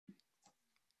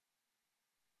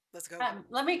Let's go.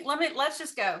 Let's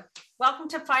just go. Welcome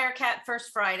to Firecat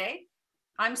First Friday.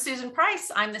 I'm Susan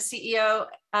Price. I'm the CEO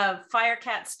of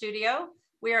Firecat Studio.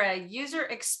 We're a user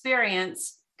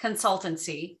experience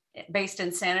consultancy based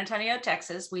in San Antonio,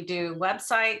 Texas. We do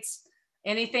websites,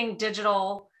 anything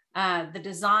digital,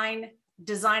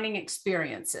 designing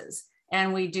experiences,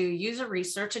 and we do user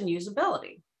research and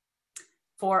usability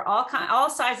for all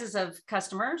sizes of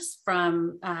customers,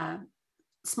 from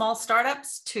small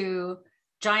startups to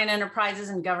giant enterprises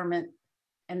and government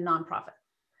and nonprofit.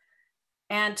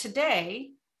 And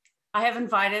today I have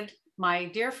invited my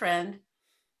dear friend,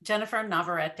 Jennifer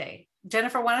Navarrete.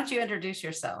 Jennifer, why don't you introduce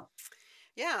yourself?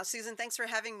 Yeah, Susan, thanks for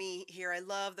having me here. I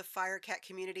love the Firecat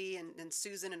community and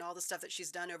Susan and all the stuff that she's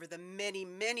done over the many,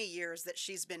 many years that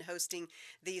she's been hosting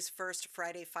these First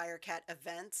Friday Firecat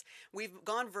events. We've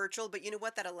gone virtual, but you know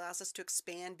what? That allows us to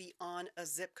expand beyond a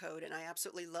zip code, and I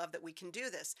absolutely love that we can do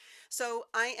this. So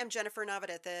I am Jennifer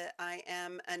Navarrete. I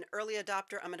am an early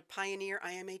adopter. I'm a pioneer.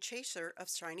 I am a chaser of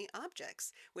shiny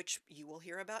objects, which you will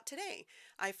hear about today.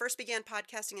 I first began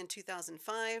podcasting in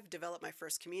 2005, developed my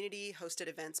first community, hosted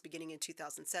events beginning in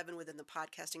 2007 within the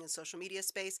podcasting and social media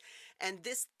space. And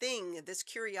this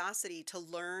curiosity to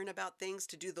learn about things,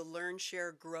 to do the learn,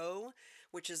 share, grow,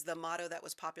 which is the motto that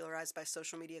was popularized by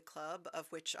Social Media Club, of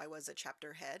which I was a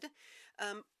chapter head.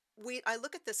 I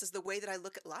look at this as the way that I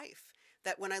look at life,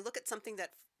 that when I look at something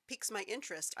that piques my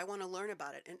interest, I want to learn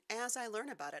about it. And as I learn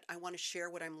about it, I want to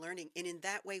share what I'm learning. And in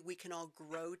that way, we can all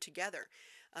grow together.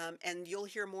 And you'll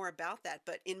hear more about that.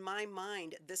 But in my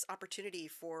mind, this opportunity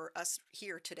for us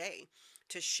here today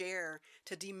to share,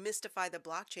 to demystify the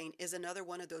blockchain is another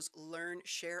one of those learn,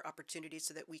 share opportunities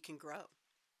so that we can grow.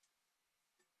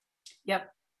 Yep.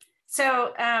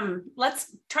 So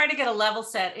let's try to get a level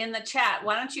set in the chat.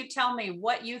 Why don't you tell me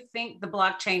what you think the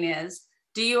blockchain is?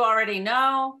 Do you already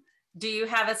know? Do you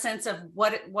have a sense of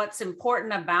what's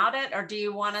important about it? Or do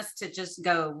you want us to just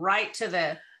go right to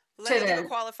the Let me give a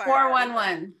qualifier.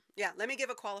 411. Yeah, let me give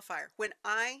a qualifier. When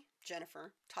I,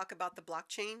 Jennifer, talk about the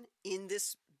blockchain in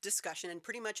this discussion, and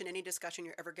pretty much in any discussion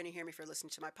you're ever going to hear me, if you're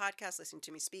listening to my podcast, listening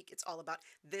to me speak, it's all about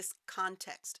this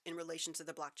context in relation to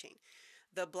the blockchain.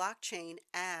 The blockchain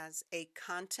as a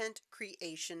content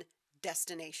creation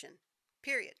destination,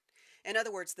 period. In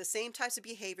other words, the same types of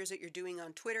behaviors that you're doing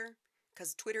on Twitter,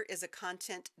 because Twitter is a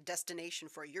content destination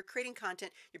for you. You're creating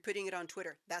content, you're putting it on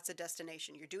Twitter. That's a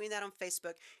destination. You're doing that on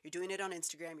Facebook, you're doing it on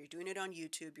Instagram, you're doing it on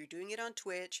YouTube, you're doing it on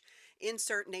Twitch,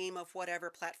 insert name of whatever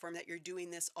platform that you're doing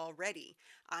this already.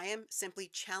 I am simply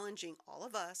challenging all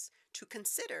of us to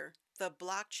consider the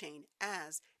blockchain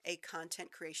as a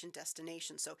content creation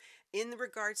destination. So in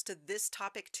regards to this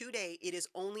topic today, it is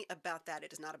only about that.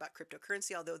 It is not about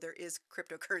cryptocurrency, although there is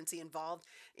cryptocurrency involved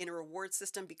in a reward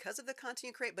system because of the content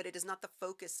you create, but it is not the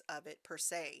focus of it per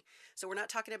se. So we're not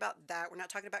talking about that. We're not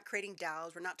talking about creating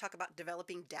DAOs. We're not talking about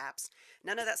developing dapps.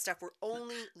 None of that stuff. We're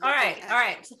only looking All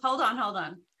right. Hold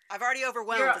on. I've already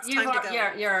overwhelmed. It's time to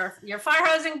go. You're fire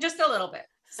hosing just a little bit.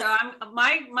 So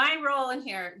my role in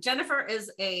here, Jennifer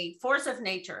is a force of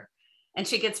nature, and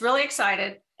she gets really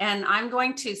excited, and I'm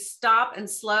going to stop and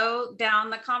slow down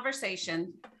the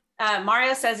conversation.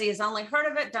 Mario says he has only heard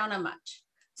of it, don't know much.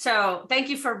 So thank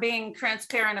you for being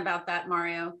transparent about that,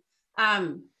 Mario.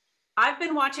 I've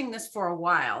been watching this for a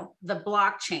while, the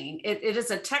blockchain. It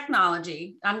is a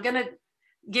technology. I'm going to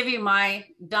give you my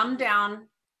dumbed down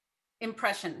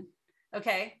impression,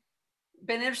 okay?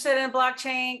 Been interested in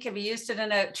blockchain, can be used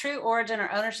in a true origin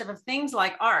or ownership of things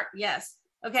like art. Yes.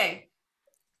 Okay.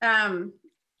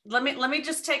 Let me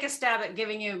just take a stab at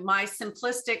giving you my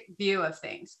simplistic view of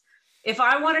things. If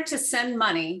I wanted to send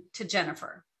money to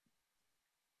Jennifer,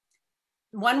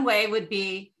 one way would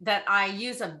be that I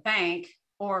use a bank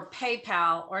or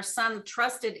PayPal or some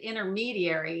trusted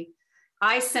intermediary.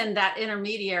 I send that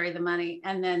intermediary the money,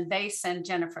 and then they send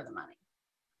Jennifer the money.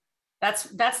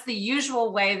 That's the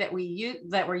usual way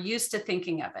that we're used to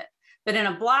thinking of it. But in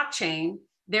a blockchain,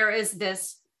 there is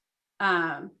this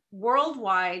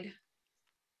worldwide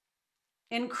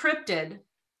encrypted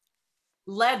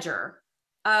ledger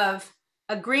of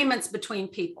agreements between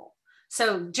people.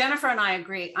 So Jennifer and I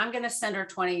agree, I'm going to send her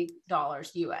 $20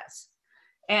 US.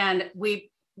 And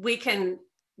we can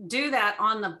do that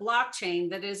on the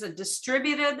blockchain that is a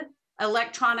distributed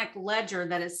electronic ledger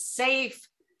that is safe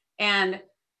and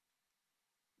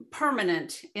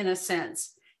permanent in a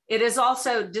sense. It is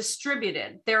also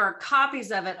distributed. There are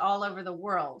copies of it all over the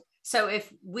world. So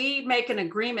if we make an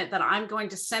agreement that I'm going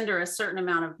to send her a certain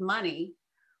amount of money,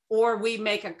 or we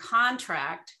make a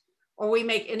contract, or we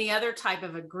make any other type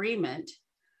of agreement,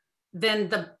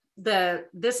 then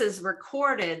this is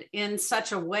recorded in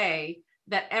such a way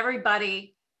that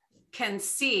everybody can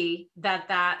see that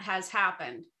that has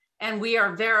happened. And we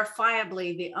are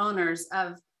verifiably the owners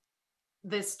of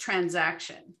this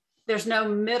transaction. There's no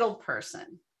middle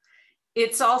person.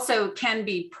 It's also can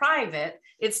be private.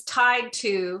 It's tied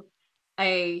to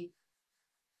an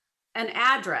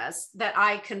address that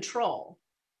I control.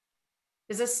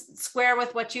 Is this square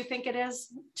with what you think it is,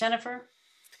 Jennifer?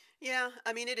 Yeah,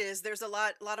 I mean it is. There's a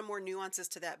lot of more nuances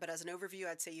to that, but as an overview,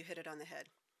 I'd say you hit it on the head.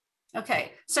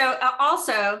 Okay. So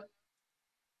also,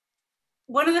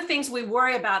 one of the things we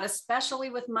worry about, especially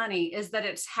with money, is that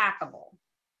it's hackable,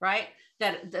 right?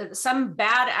 That some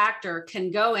bad actor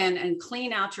can go in and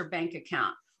clean out your bank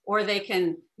account, or they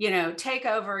can, take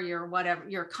over your whatever,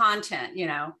 your content,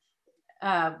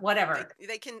 whatever.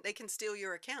 They can steal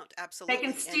your account, They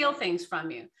can absolutely. steal things from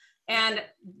you. Yeah. And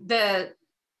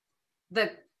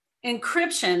the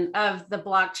encryption of the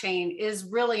blockchain is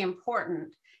really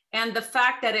important. And the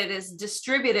fact that it is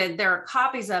distributed, there are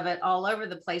copies of it all over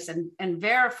the place and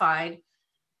verified.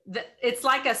 It's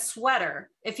like a sweater.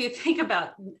 If you think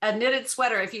about a knitted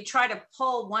sweater, if you try to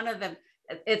pull one of them,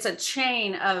 it's a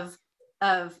chain of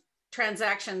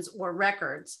transactions or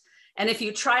records. And if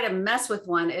you try to mess with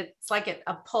one, it's like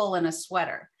a pull in a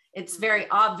sweater. It's very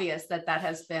obvious that that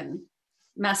has been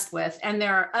messed with. And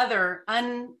there are other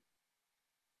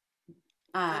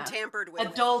untampered with,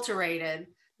 adulterated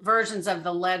versions of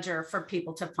the ledger for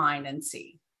people to find and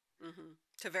see.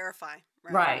 To verify.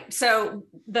 Right. So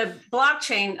the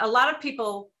blockchain, a lot of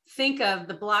people think of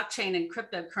the blockchain and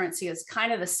cryptocurrency as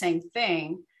kind of the same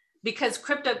thing, because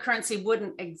cryptocurrency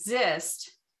wouldn't exist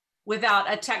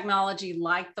without a technology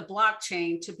like the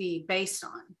blockchain to be based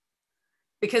on.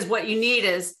 Because what you need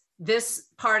is this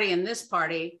party and this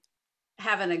party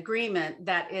have an agreement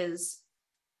that is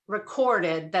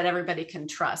recorded, that everybody can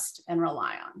trust and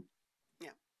rely on. Yeah,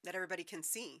 that everybody can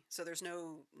see. So there's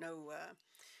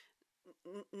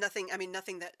nothing, I mean,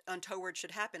 nothing that untoward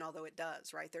should happen, although it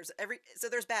does, right? So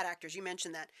there's bad actors. You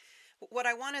mentioned that. What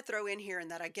I want to throw in here, and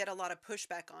that I get a lot of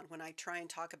pushback on when I try and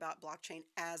talk about blockchain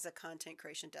as a content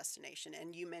creation destination,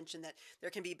 and you mentioned that there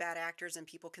can be bad actors and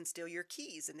people can steal your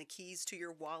keys and the keys to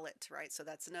your wallet, right? So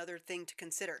that's another thing to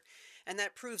consider. And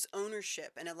that proves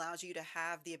ownership and allows you to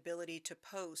have the ability to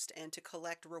post and to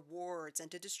collect rewards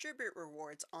and to distribute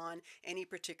rewards on any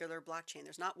particular blockchain.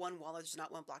 There's not one wallet, there's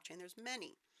not one blockchain, there's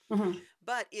many.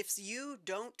 But if you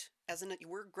don't,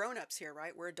 we're grown-ups here,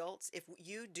 right? We're adults. If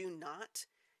you do not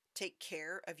take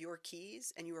care of your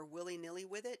keys and you are willy-nilly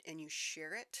with it and you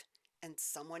share it and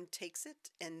someone takes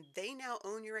it and they now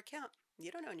own your account,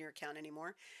 you don't own your account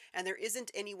anymore. And there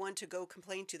isn't anyone to go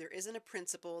complain to. There isn't a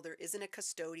principal, there isn't a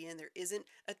custodian, there isn't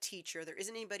a teacher, there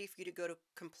isn't anybody for you to go to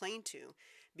complain to,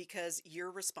 because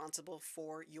you're responsible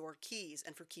for your keys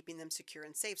and for keeping them secure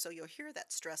and safe. So you'll hear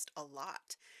that stressed a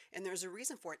lot. And there's a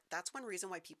reason for it. That's one reason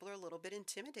why people are a little bit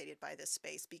intimidated by this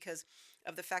space, because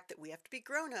of the fact that we have to be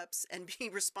grown-ups and be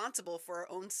responsible for our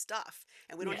own stuff.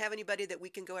 And we don't have anybody that we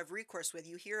can go have recourse with.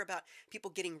 You hear about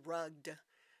people getting rugged,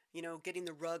 getting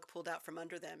the rug pulled out from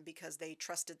under them because they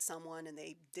trusted someone and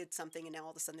they did something and now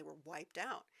all of a sudden they were wiped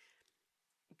out.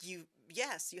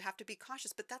 Yes, you have to be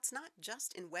cautious, but that's not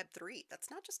just in Web3. That's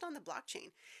not just on the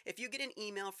blockchain. If you get an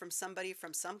email from somebody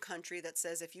from some country that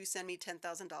says, if you send me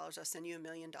 $10,000, I'll send you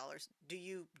 $1,000,000, do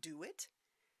you do it?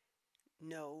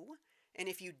 No. And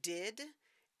if you did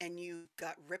and you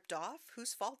got ripped off,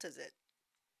 whose fault is it?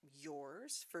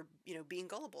 Yours for, being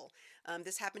gullible.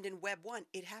 This happened in Web 1.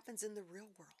 It happens in the real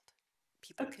world.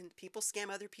 People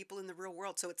scam other people in the real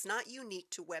world, so it's not unique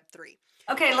to Web3.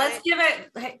 Okay, let's give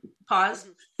it pause.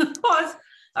 Pause.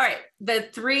 All right, the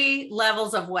 3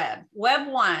 levels of web. Web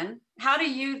 1, how do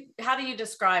you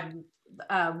describe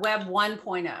Web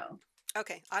 1.0?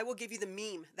 Okay, I will give you the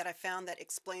meme that I found that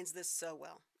explains this so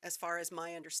well, as far as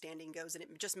my understanding goes, and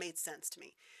it just made sense to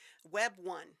me. Web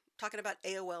 1, talking about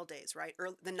AOL days, right?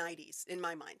 Or the 90s, in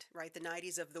my mind, right? The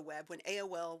 90s of the web, when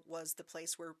AOL was the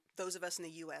place where those of us in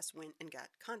the US went and got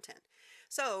content.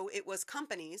 So it was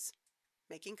companies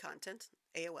making content,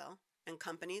 AOL, and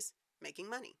companies making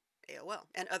money, AOL,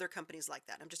 and other companies like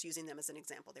that. I'm just using them as an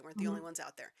example. They weren't the only ones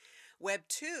out there. Web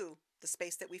 2, the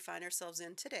space that we find ourselves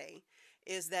in today,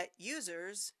 is that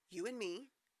users, you and me,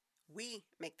 we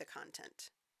make the content,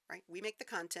 right? We make the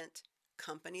content,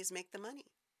 companies make the money.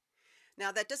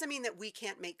 Now, that doesn't mean that we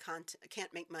can't make content,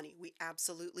 can't make money. We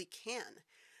absolutely can.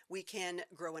 We can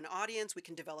grow an audience, we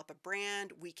can develop a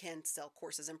brand, we can sell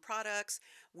courses and products,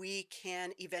 we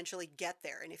can eventually get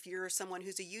there. And if you're someone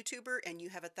who's a YouTuber and you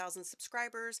have 1,000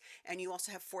 subscribers and you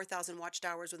also have 4,000 watched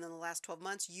hours within the last 12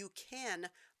 months, you can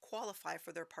qualify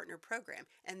for their partner program.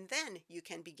 And then you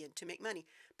can begin to make money.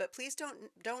 But please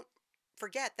don't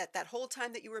forget that whole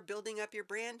time that you were building up your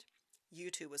brand,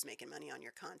 YouTube was making money on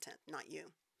your content, not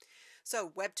you.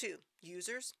 So Web 2,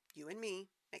 users, you and me,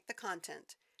 make the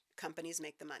content. Companies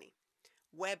make the money.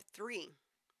 Web 3,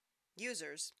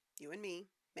 users, you and me,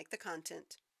 make the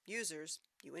content. Users,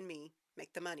 you and me,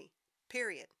 make the money.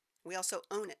 Period. We also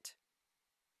own it.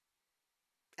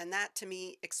 And that to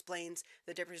me explains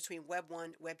the difference between Web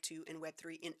 1, Web 2, and Web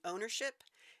 3 in ownership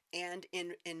and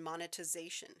in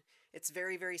monetization. It's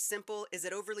very, very simple. Is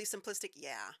it overly simplistic?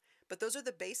 Yeah. But those are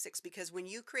the basics, because when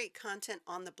you create content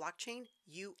on the blockchain,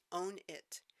 you own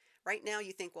it. Right now,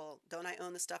 you think, well, don't I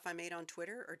own the stuff I made on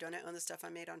Twitter, or don't I own the stuff I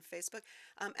made on Facebook?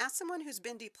 Ask someone who's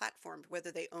been deplatformed whether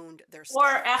they owned their stuff.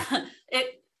 Or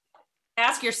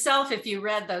ask yourself if you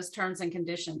read those terms and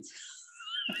conditions.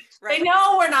 Right. They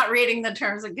know we're not reading the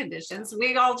terms and conditions.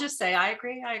 We all just say, I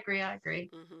agree, I agree, I agree.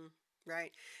 Mm-hmm.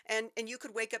 Right. And you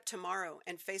could wake up tomorrow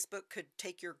and Facebook could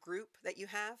take your group that you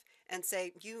have and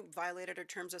say, you violated our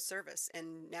terms of service,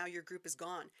 and now your group is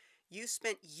gone. You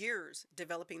spent years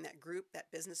developing that group,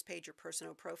 that business page, your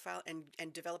personal profile,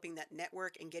 and developing that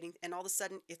network and all of a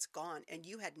sudden it's gone and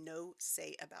you had no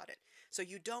say about it. So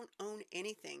you don't own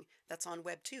anything that's on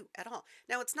Web 2 at all.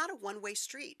 Now, it's not a one-way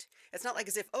street. It's not like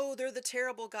as if, oh, they're the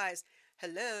terrible guys.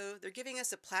 Hello, they're giving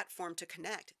us a platform to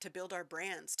connect, to build our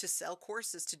brands, to sell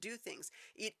courses, to do things.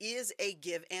 It is a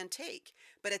give and take.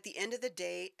 But at the end of the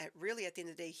day,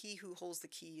 he who holds the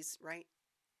keys, right,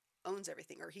 owns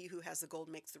everything, or he who has the gold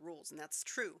makes the rules, and that's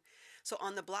true. So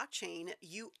on the blockchain,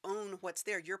 you own what's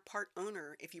there. You're part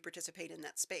owner if you participate in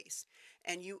that space.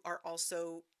 And you are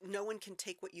also, no one can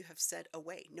take what you have said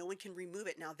away. No one can remove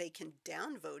it. Now, they can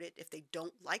downvote it if they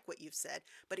don't like what you've said,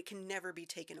 but it can never be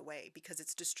taken away because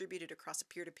it's distributed across a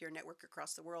peer-to-peer network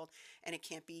across the world, and it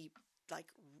can't be like,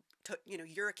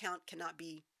 your account cannot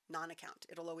be non-account.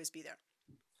 It'll always be there.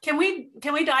 Can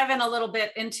we dive in a little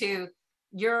bit into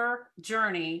your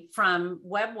journey from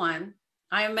Web 1?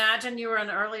 I imagine you were an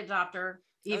early adopter,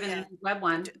 even in Web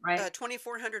 1, right?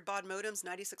 2400 baud modems,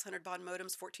 9600 baud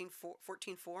modems,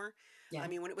 14.4. Yeah. I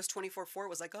mean, when it was 24.4, it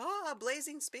was like,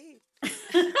 blazing speed.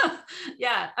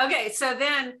 Yeah. Okay. So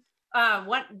then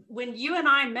when you and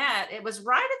I met, it was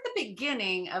right at the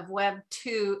beginning of Web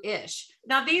 2-ish.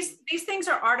 Now, these things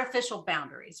are artificial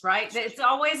boundaries, right? It's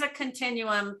always a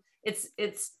continuum. It's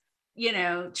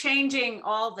changing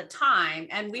all the time.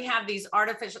 And we have these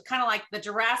artificial, kind of like the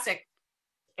Jurassic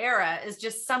era is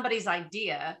just somebody's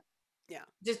idea. Yeah.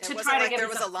 Just to try to give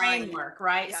us a framework,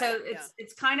 right? Yeah, so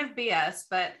it's kind of BS,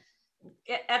 but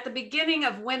at the beginning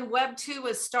of when Web 2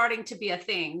 was starting to be a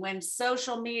thing, when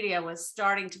social media was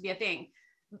starting to be a thing,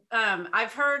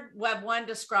 I've heard Web 1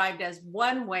 described as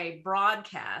one-way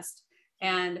broadcast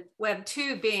and Web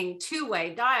 2 being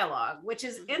two-way dialogue, which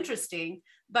is interesting,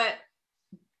 but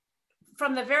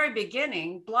from the very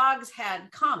beginning, blogs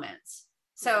had comments.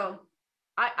 So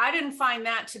I didn't find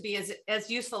that to be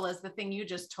as useful as the thing you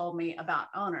just told me about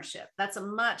ownership. That's a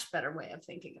much better way of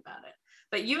thinking about it.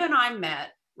 But you and I met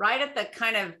right at the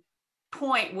kind of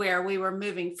point where we were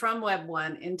moving from Web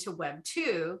 1 into Web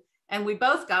 2, and we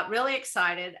both got really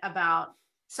excited about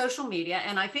social media.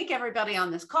 And I think everybody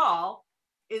on this call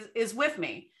is with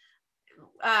me.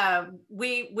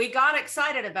 We got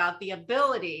excited about the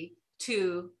ability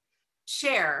to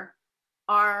share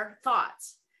our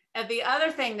thoughts. And the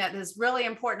other thing that is really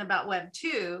important about Web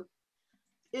 2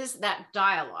 is that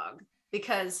dialogue,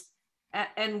 because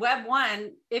in Web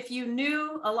 1, if you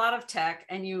knew a lot of tech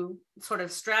and you sort of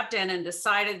strapped in and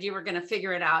decided you were going to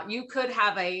figure it out, you could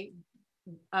have a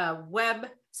web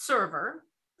server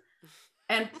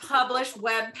and publish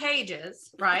web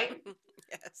pages, right?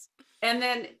 Yes. And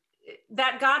then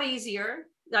that got easier.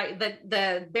 Like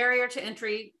the barrier to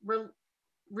entry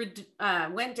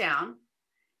went down.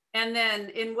 And then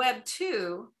in Web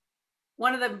 2,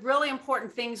 one of the really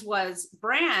important things was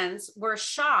brands were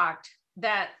shocked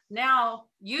that now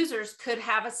users could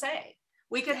have a say.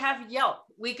 We could have Yelp,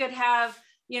 we could have,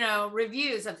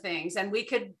 reviews of things, and we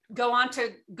could go on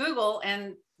to Google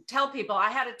and tell people,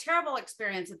 I had a terrible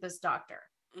experience at this doctor.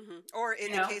 Mm-hmm. Or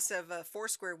in the case of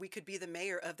Foursquare, we could be the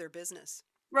mayor of their business.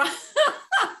 Right.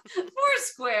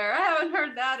 Foursquare. I haven't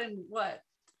heard that in what?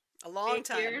 A long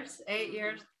time. 8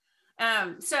 years.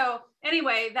 So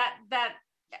anyway, that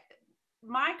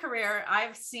my career,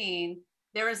 I've seen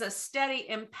there is a steady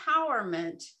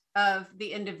empowerment of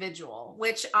the individual,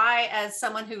 which I, as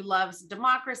someone who loves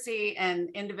democracy and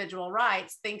individual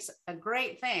rights, thinks a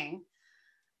great thing.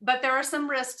 But there are some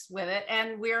risks with it,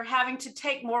 and we're having to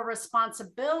take more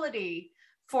responsibility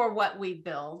for what we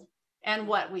build and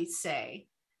what we say.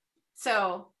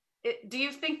 So do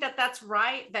you think that that's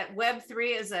right, that Web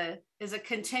 3 is a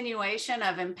continuation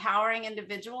of empowering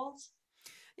individuals?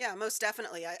 Yeah, most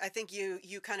definitely. I think you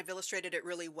kind of illustrated it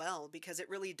really well because it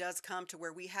really does come to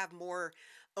where we have more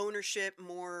ownership,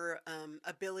 more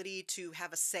ability to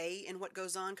have a say in what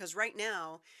goes on. Because right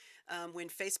now, when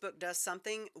Facebook does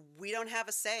something, we don't have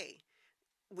a say.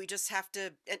 We just have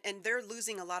to, and they're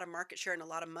losing a lot of market share and a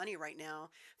lot of money right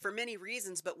now for many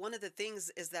reasons. But one of the things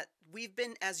is that we've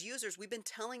been, as users, we've been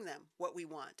telling them what we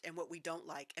want and what we don't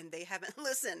like, and they haven't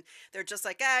listened. They're just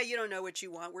like, you don't know what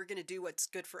you want, we're going to do what's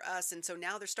good for us. And so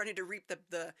now they're starting to reap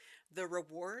the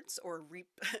rewards, or reap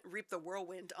reap the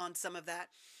whirlwind on some of that.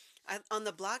 On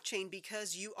the blockchain,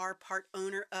 because you are part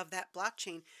owner of that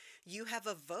blockchain, you have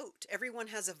a vote. Everyone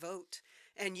has a vote,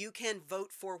 and you can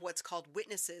vote for what's called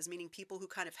witnesses, meaning people who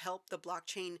kind of help the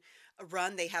blockchain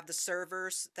run. They have the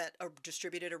servers that are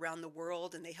distributed around the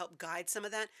world, and they help guide some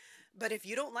of that. But if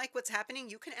you don't like what's happening,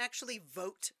 you can actually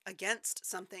vote against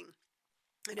something.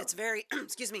 And it's very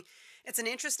excuse me, it's an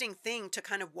interesting thing to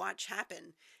kind of watch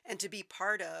happen and to be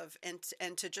part of,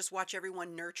 and to just watch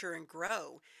everyone nurture and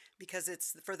grow, because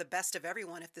it's for the best of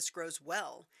everyone if this grows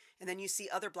well. And then you see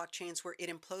other blockchains where it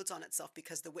implodes on itself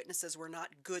because the witnesses were not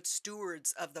good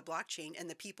stewards of the blockchain, and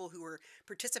the people who were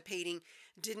participating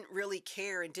didn't really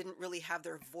care and didn't really have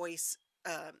their voice,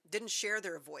 didn't share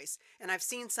their voice. And I've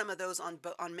seen some of those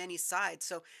on many sides.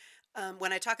 So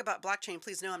when I talk about blockchain,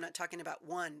 please know I'm not talking about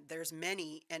one. There's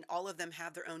many, and all of them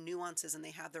have their own nuances, and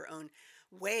they have their own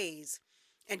ways,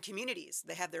 and communities.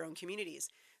 They have their own communities.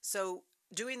 So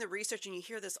doing the research, and you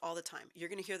hear this all the time. You're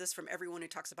going to hear this from everyone who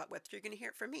talks about Web3. You're going to hear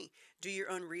it from me. Do your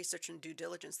own research and due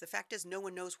diligence. The fact is, no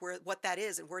one knows what that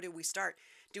is, and where do we start?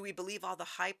 Do we believe all the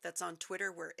hype that's on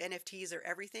Twitter where NFTs are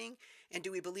everything? And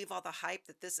do we believe all the hype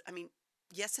that this, I mean,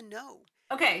 yes and no.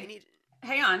 Okay, You need,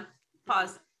 hang on,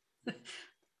 pause.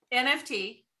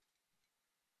 NFT,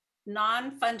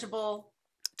 non-fungible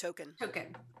token.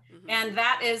 Mm-hmm. And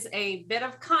that is a bit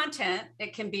of content.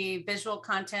 It can be visual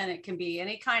content. It can be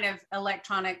any kind of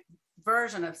electronic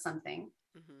version of something,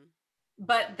 mm-hmm.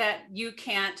 but that you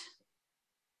can't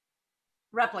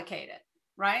replicate it,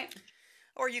 right?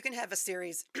 Or you can have a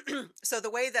series. So the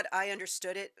way that I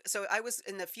understood it, so I was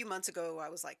in a few months ago, I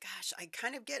was like, gosh, I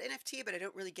kind of get NFT, but I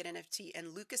don't really get NFT.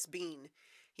 And Lucas Bean,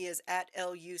 he is at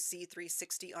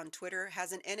LUC360 on Twitter,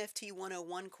 has an NFT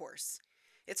 101 course.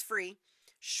 It's free,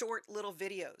 short little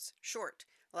videos, short,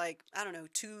 like, I don't know,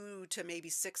 2 to maybe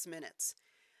 6 minutes.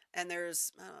 And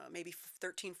there's maybe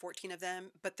 13, 14 of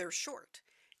them, but they're short.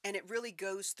 And it really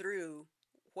goes through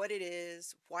what it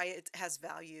is, why it has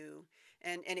value,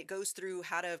 and it goes through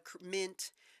how to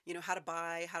mint, how to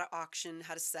buy, how to auction,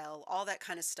 how to sell, all that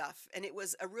kind of stuff. And it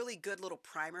was a really good little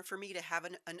primer for me to have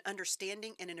an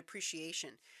understanding and an appreciation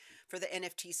for the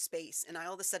NFT space. And I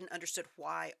all of a sudden understood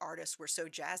why artists were so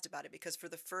jazzed about it, because for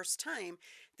the first time,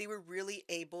 they were really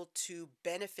able to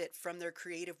benefit from their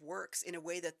creative works in a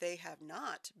way that they have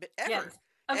not, but ever. Yes.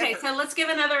 Okay, so let's give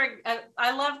another,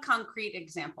 I love concrete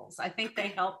examples. I think they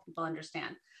help people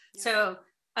understand. Yeah. So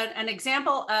an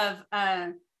example of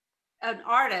an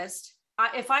artist,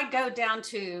 if I go down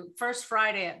to First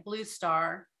Friday at Blue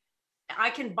Star, I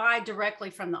can buy directly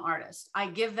from the artist. I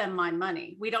give them my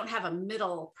money. We don't have a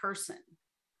middle person.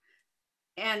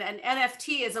 And an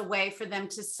NFT is a way for them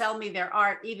to sell me their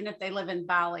art, even if they live in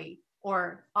Bali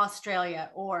or Australia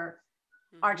or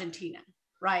Argentina,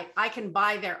 right? I can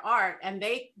buy their art, and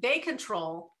they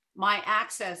control my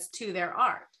access to their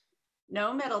art.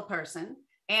 No middle person.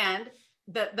 And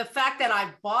the fact that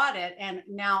I bought it and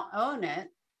now own it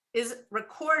is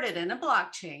recorded in a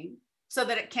blockchain so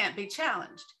that it can't be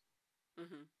challenged.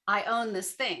 Mm-hmm. I own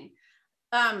this thing.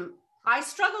 I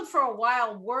struggled for a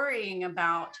while worrying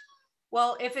about,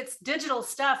 well, if it's digital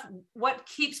stuff, what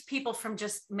keeps people from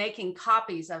just making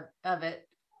copies of it?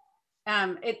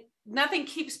 Nothing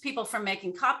keeps people from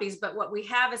making copies, but what we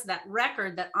have is that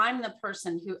record that I'm the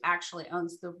person who actually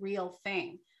owns the real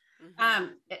thing. Mm-hmm.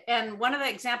 And one of the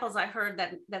examples I heard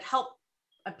that helped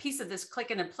a piece of this click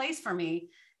into place for me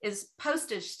is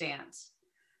postage stamps.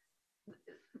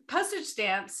 Postage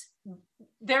stamps,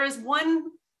 there is one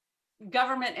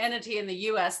government entity in the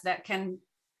US that can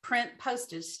print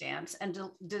postage stamps and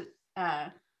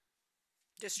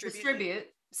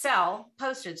sell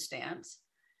postage stamps.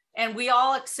 And we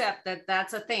all accept that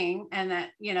that's a thing and that,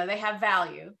 they have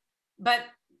value. But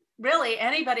really,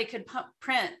 anybody could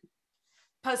print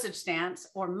postage stamps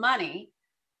or money.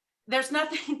 There's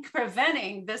nothing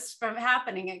preventing this from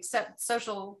happening except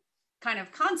social kind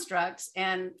of constructs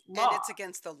and law. And it's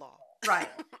against the law. Right.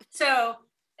 So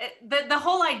the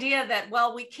whole idea that,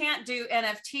 well, we can't do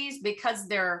NFTs because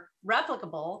they're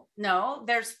replicable. No,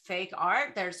 there's fake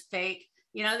art. There's fake,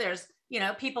 there's,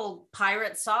 people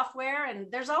pirate software,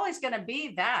 and there's always going to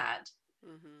be that.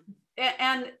 Mm-hmm.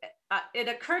 And it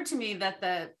occurred to me that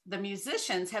the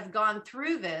musicians have gone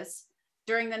through this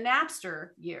during the Napster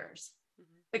years,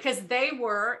 because they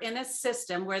were in a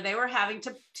system where they were having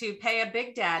to pay a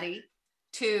big daddy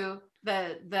to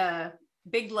the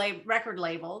big record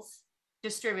labels,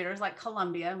 distributors like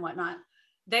Columbia and whatnot.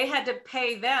 They had to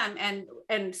pay them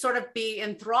and sort of be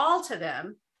enthralled to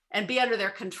them and be under their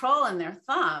control and their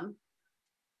thumb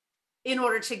in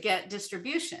order to get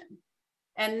distribution.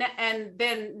 And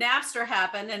then Napster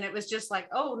happened, and it was just like,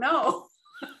 oh no,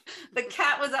 the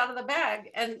cat was out of the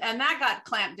bag, and that got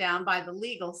clamped down by the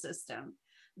legal system.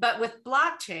 But with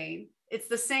blockchain, it's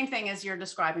the same thing as you're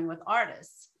describing with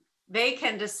artists. They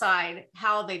can decide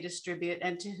how they distribute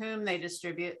and to whom they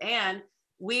distribute, and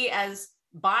we as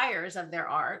buyers of their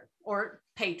art or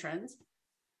patrons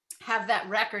have that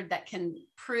record that can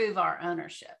prove our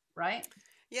ownership, right?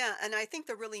 Yeah, and I think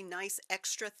the really nice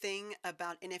extra thing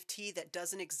about NFT that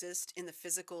doesn't exist in the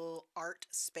physical art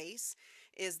space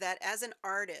is that as an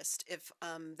artist, if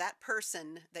that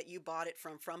person that you bought it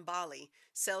from Bali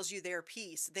sells you their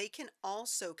piece, they can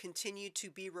also continue to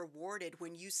be rewarded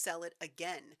when you sell it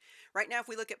again. Right now, if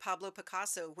we look at Pablo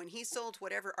Picasso, when he sold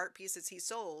whatever art pieces he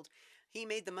sold, he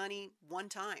made the money one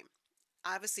time.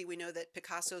 Obviously, we know that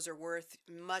Picassos are worth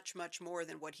much, much more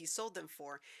than what he sold them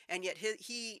for, and yet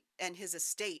he and his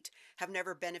estate have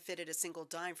never benefited a single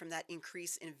dime from that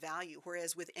increase in value.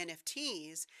 Whereas with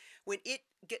NFTs, when it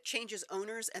changes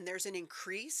owners and there's an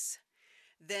increase,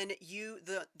 then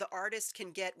the artist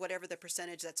can get whatever the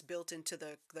percentage that's built into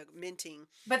the minting.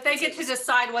 But they get to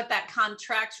decide what that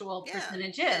contractual Yeah,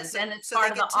 percentage yeah. is, and it's So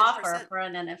part they of the get offer 10%. for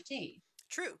an NFT.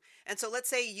 True. And so let's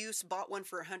say you bought one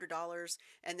for $100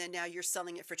 and then now you're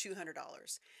selling it for $200.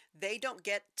 They don't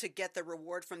get to get the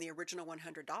reward from the original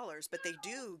 $100, but they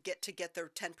do get to get their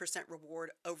 10%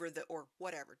 reward over or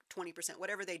whatever, 20%,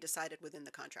 whatever they decided within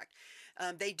the contract.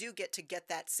 They do get to get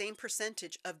that same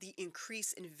percentage of the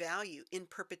increase in value in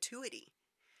perpetuity.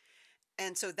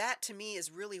 And so that to me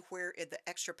is really where the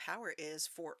extra power is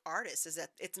for artists, is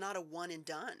that it's not a one and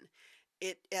done.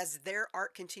 It, as their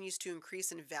art continues to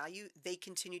increase in value, they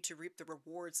continue to reap the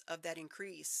rewards of that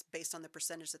increase based on the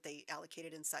percentage that they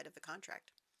allocated inside of the contract.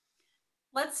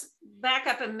 Let's back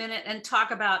up a minute and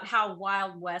talk about how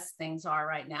Wild West things are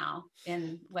right now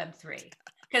in Web3.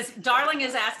 Because Darling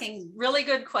is asking really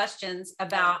good questions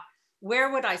about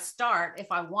where would I start if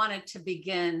I wanted to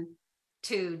begin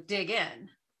to dig in.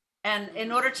 And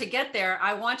in order to get there,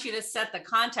 I want you to set the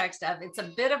context of it's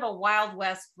a bit of a Wild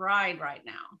West ride right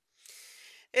now.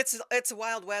 It's a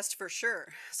Wild West for sure.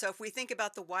 So if we think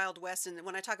about the Wild West, and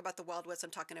when I talk about the Wild West,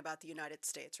 I'm talking about the United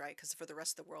States, right? Because for the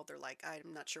rest of the world, they're like,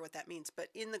 I'm not sure what that means. But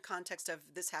in the context of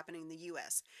this happening in the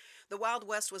U.S., the Wild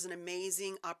West was an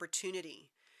amazing opportunity.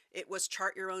 It was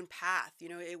chart your own path. You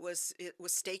know, it was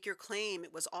stake your claim.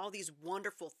 It was all these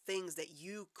wonderful things that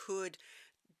you could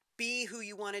be who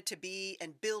you wanted to be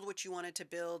and build what you wanted to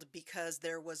build because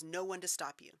there was no one to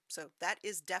stop you. So that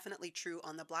is definitely true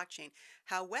on the blockchain.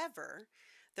 However,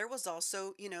 there was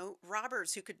also,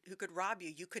 robbers who could rob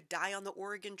you. You could die on the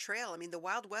Oregon Trail. I mean, the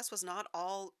Wild West was not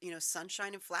all,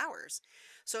 sunshine and flowers.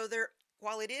 So there,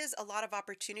 while it is a lot of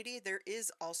opportunity, there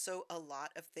is also a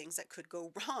lot of things that could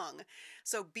go wrong.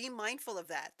 So be mindful of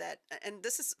that. And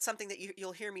this is something that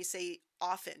you'll hear me say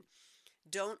often.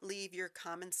 Don't leave your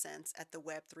common sense at the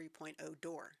Web 3.0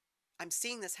 door. I'm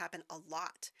seeing this happen a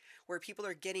lot where people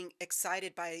are getting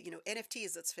excited by,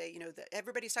 NFTs. Let's say,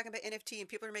 everybody's talking about NFT and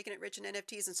people are making it rich in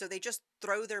NFTs. And so they just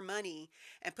throw their money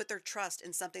and put their trust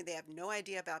in something they have no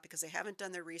idea about because they haven't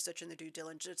done their research and their due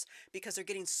diligence, because they're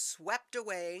getting swept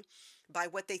away by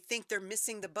what they think they're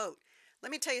missing the boat.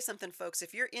 Let me tell you something, folks.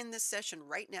 If you're in this session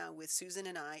right now with Susan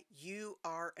and I, you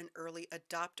are an early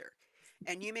adopter.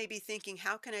 And you may be thinking,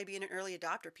 how can I be an early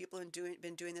adopter? People have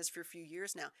been doing this for a few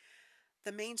years now.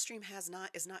 The mainstream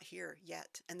is not here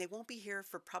yet, and they won't be here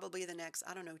for probably the next,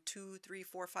 I don't know, 2, 3,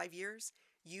 4, 5 years.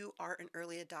 You are an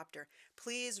early adopter.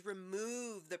 Please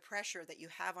remove the pressure that you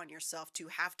have on yourself to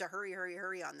have to hurry, hurry,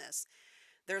 hurry on this.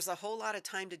 There's a whole lot of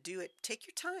time to do it. Take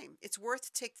your time. It's worth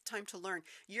to take the time to learn.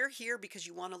 You're here because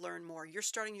you want to learn more. You're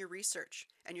starting your research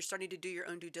and you're starting to do your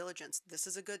own due diligence. This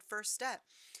is a good first step.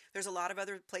 There's a lot of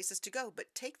other places to go,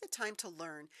 but take the time to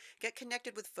learn. Get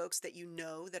connected with folks that you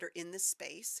know that are in this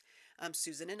space.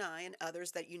 Susan and I and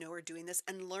others that you know are doing this,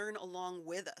 and learn along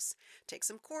with us. Take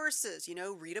some courses,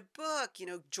 read a book,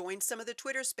 join some of the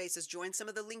Twitter spaces, join some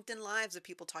of the LinkedIn lives of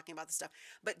people talking about this stuff.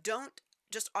 But don't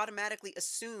just automatically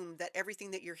assume that everything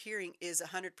that you're hearing is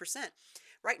 100%.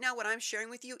 Right now, what I'm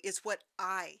sharing with you is what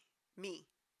me,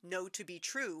 know to be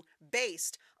true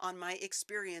based on my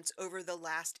experience over the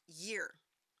last year.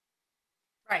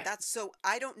 Right. That's so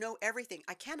I don't know everything.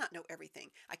 I cannot know everything.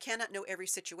 I cannot know every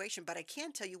situation, but I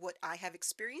can tell you what I have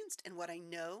experienced and what I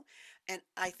know. And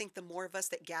I think the more of us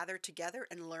that gather together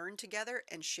and learn together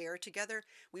and share together,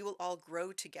 we will all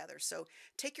grow together. So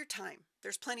take your time.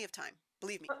 There's plenty of time.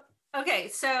 Believe me. Okay,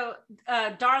 so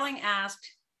Darling asked,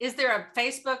 is there a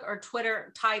Facebook or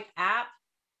Twitter type app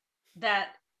that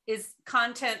is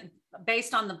content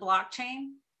based on the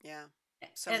blockchain? Yeah,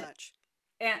 so And much.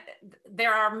 and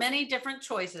there are many different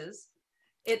choices.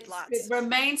 It Lots.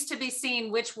 remains to be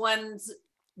seen which ones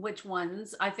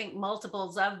I think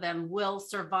multiples of them will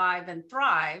survive and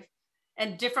thrive,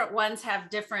 and different ones have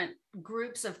different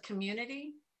groups of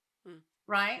community, Mm,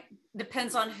 right?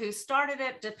 Depends mhm. on who started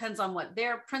it, depends on what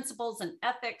their principles and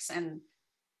ethics and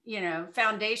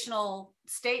foundational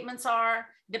statements are,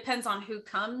 depends on who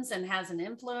comes and has an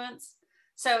influence.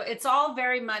 So it's all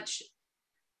very much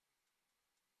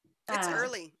It's uh,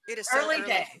 early. It is so early early.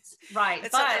 days, right?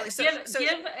 It's so early. But So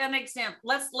give an example.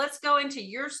 Let's go into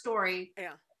your story,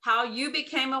 yeah. how you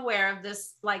became aware of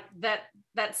this, like that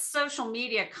social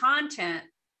media content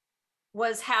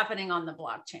was happening on the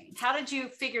blockchain. How did you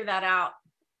figure that out?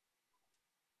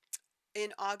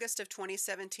 In August of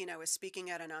 2017, I was speaking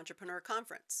at an entrepreneur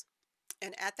conference.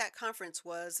 And at that conference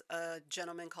was a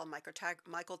gentleman called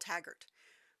Michael Taggart,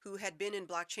 who had been in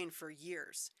blockchain for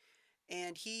years.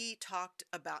 And he talked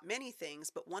about many things,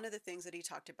 but one of the things that he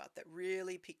talked about that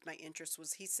really piqued my interest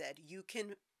was he said, you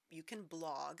can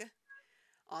blog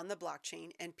on the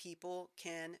blockchain and people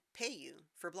can pay you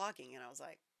for blogging. And I was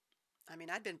like, I mean,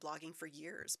 I'd been blogging for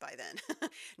years by then.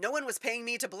 No one was paying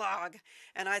me to blog.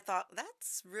 And I thought,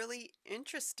 that's really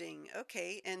interesting.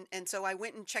 Okay. And so I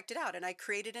went and checked it out and I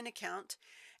created an account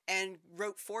and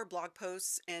wrote 4 blog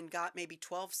posts and got maybe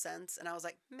 12 cents. And I was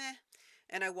like, meh.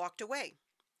 And I walked away.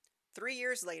 3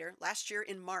 years later, last year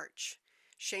in March,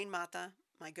 Shane Mata,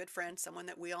 my good friend, someone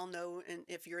that we all know, and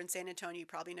if you're in San Antonio, you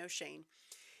probably know Shane,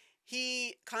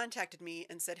 he contacted me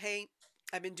and said, hey,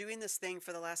 I've been doing this thing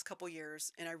for the last couple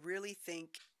years, and I really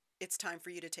think it's time for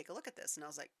you to take a look at this. And I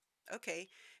was like, okay.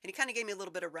 And he kind of gave me a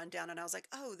litlittle bit of rundown, and I was like,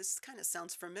 oh, this kind of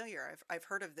sounds familiar. I've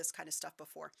heard of this kind of stuff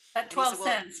before. At And he 12 said,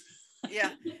 well, cents.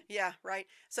 yeah, yeah, right.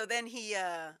 So then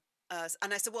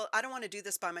and I said, well, I don't want to do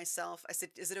this by myself. I said,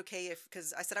 is it okay if,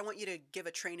 because I said, I want you to give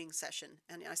a training session.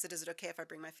 And I said, is it okay if I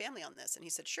bring my family on this? And he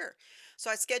said, sure.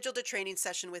 So I scheduled a training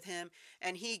session with him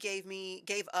and he gave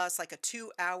us like a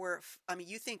 2 hour, I mean,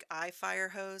 you think I fire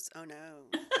hose? Oh no,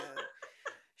 no.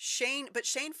 Shane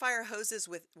fire hoses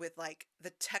with like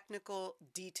the technical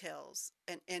details.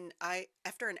 And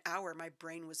after an hour, my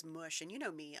brain was mush. And you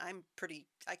know me,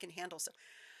 I can handle so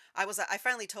I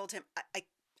finally told him,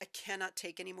 I cannot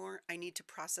take anymore. I need to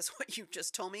process what you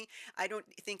just told me. I don't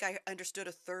think I understood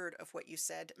a third of what you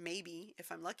said, maybe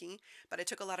if I'm lucky, but I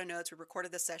took a lot of notes. We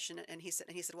recorded the session and he said,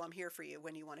 well, I'm here for you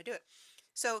when you want to do it.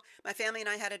 So my family and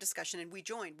I had a discussion and we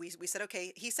joined. We said,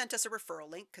 okay, he sent us a referral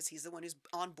link because he's the one who's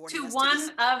onboarding To us to one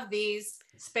this of these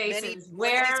spaces one of these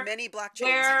where many blockchains.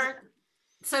 where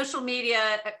social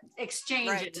media Right.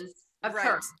 exchanges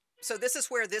occur. Right. So this is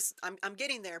where I'm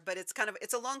getting there, but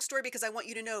it's a long story because I want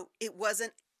you to know it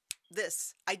wasn't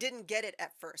this. I didn't get it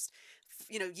at first.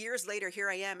 Years later, here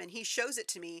I am, and he shows it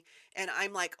to me, and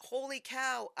I'm like, holy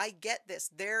cow, I get this.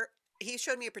 He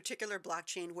showed me a particular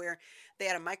blockchain where they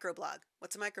had a microblog.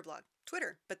 What's a microblog?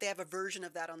 Twitter, but they have a version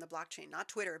of that on the blockchain, not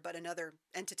Twitter, but another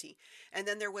entity. And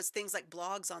then there was things like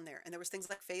blogs on there, and there was things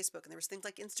like Facebook, and there was things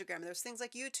like Instagram, and there was things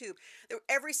like YouTube.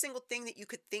 Every single thing that you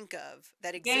could think of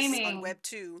that exists on Gaming, Web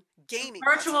 2, gaming,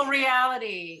 virtual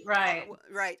reality, right?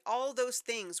 right, all those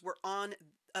things were on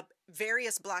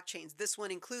various blockchains, this one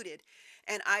included.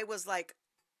 And I was like,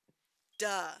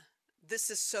 duh, this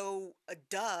is so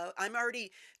duh. I'm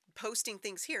already posting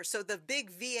things here. So the big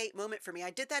V8 moment for me, I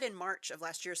did that in March of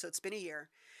last year, so it's been a year.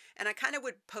 And I kind of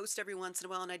would post every once in a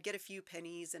while and I'd get a few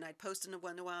pennies and I'd post in a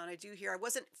while and I do here. I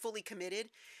wasn't fully committed.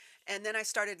 And then I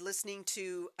started listening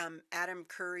to Adam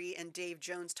Curry and Dave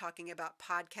Jones talking about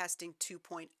podcasting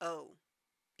 2.0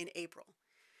 in April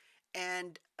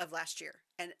and of last year.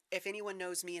 And if anyone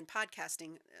knows me in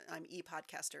podcasting, I'm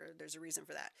e-podcaster. There's a reason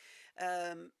for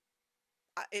that.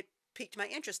 It piqued my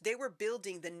interest. They were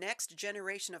building the next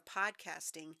generation of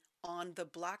podcasting on the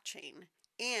blockchain,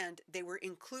 and they were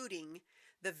including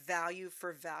the value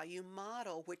for value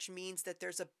model, which means that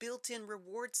there's a built-in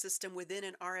reward system within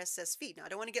an RSS feed. Now, I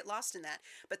don't want to get lost in that,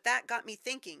 but that got me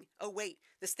thinking, oh, wait,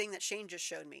 this thing that Shane just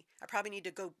showed me, I probably need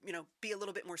to go, be a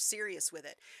little bit more serious with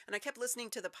it. And I kept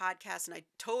listening to the podcast and I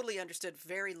totally understood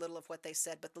very little of what they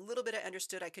said, but the little bit I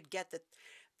understood, I could get that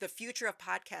the future of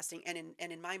podcasting and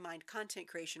in my mind, content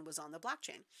creation was on the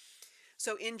blockchain.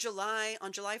 So on July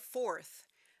 4th,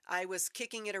 I was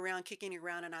kicking it around,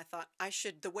 and I thought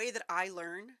the way that I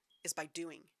learn is by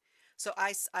doing. So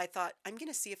I thought, I'm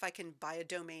going to see if I can buy a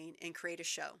domain and create a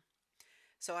show.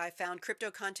 So I found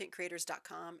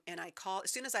cryptocontentcreators.com, and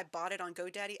as soon as I bought it on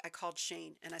GoDaddy, I called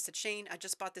Shane and I said, Shane, I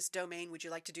just bought this domain. Would you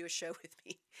like to do a show with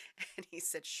me? And he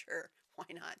said, sure, why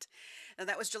not? And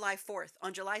that was July 4th.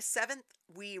 On July 7th,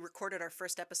 we recorded our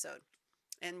first episode.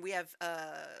 And we have,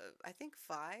 I think,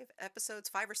 5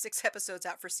 or 6 episodes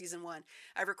out for season 1.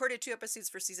 I've recorded 2 episodes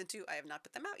for season 2. I have not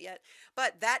put them out yet,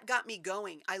 but that got me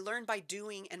going. I learned by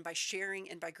doing and by sharing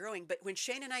and by growing. But when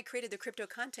Shane and I created the Crypto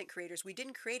Content Creators, we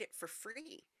didn't create it for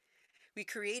free. We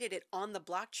created it on the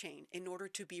blockchain in order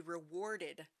to be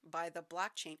rewarded by the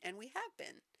blockchain, and we have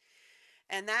been.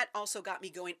 And that also got me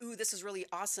going, ooh, this is really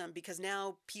awesome, because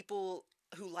now people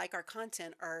who like our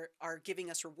content are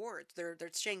giving us rewards. They're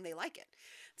saying they like it.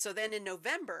 So then in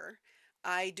November,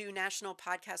 I do National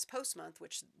Podcast Post Month,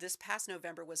 which this past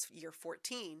November was year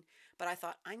 14, but I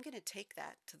thought I'm going to take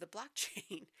that to the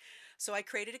blockchain. So I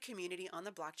created a community on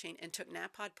the blockchain and took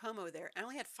NaPod Pomo there. I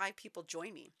only had 5 people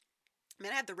join me. I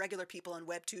mean, I had the regular people on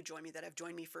Web 2 join me that have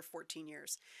joined me for 14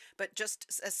 years, but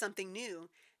just as something new.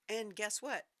 And guess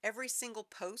what? Every single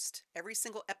post, every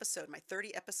single episode, my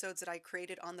 30 episodes that I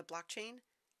created on the blockchain,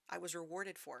 I was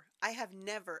rewarded for. I have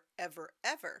never, ever,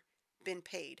 ever been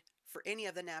paid for any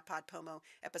of the NaPod Pomo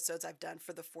episodes I've done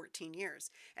for the 14 years.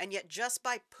 And yet, just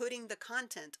by putting the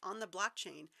content on the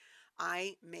blockchain,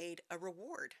 I made a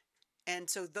reward. And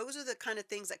so those are the kind of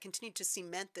things that continue to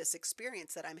cement this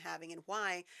experience that I'm having, and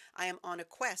why I am on a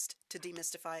quest to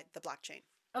demystify the blockchain.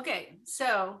 Okay,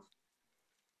 so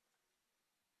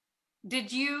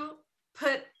did you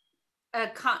put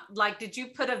did you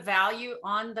put a value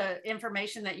on the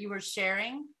information that you were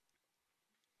sharing?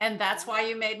 And that's why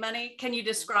you made money? Can you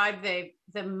describe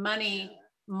the money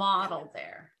model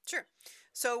there? Sure.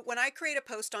 So when I create a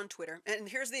post on Twitter, and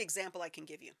here's the example I can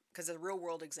give you, because it's a real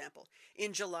world example.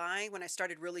 In July, when I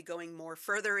started really going more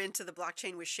further into the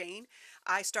blockchain with Shane,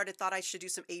 thought I should do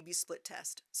some A/B split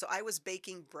test. So I was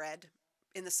baking bread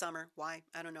in the summer. Why?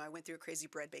 I don't know. I went through a crazy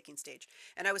bread baking stage,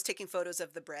 and I was taking photos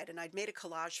of the bread, and I'd made a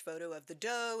collage photo of the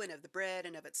dough and of the bread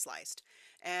and of it sliced.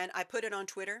 And I put it on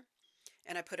Twitter,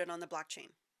 and I put it on the blockchain.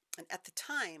 And at the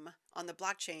time on the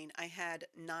blockchain, I had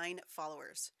 9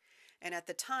 followers. And at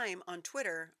the time on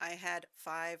Twitter, I had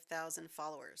 5,000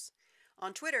 followers.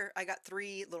 On Twitter, I got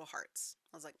 3 little hearts.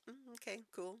 I was like, okay,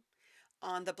 cool.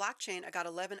 On the blockchain, I got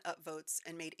 11 upvotes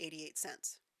and made 88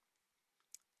 cents.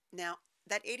 Now,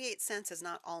 that 88 cents is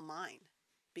not all mine,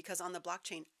 because on the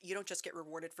blockchain, you don't just get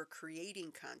rewarded for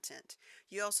creating content.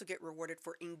 You also get rewarded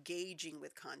for engaging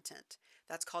with content.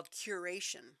 That's called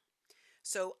curation.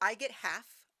 So I get half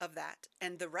of that,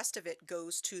 and the rest of it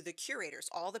goes to the curators,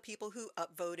 all the people who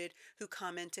upvoted, who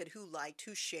commented, who liked,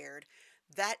 who shared.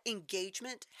 That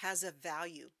engagement has a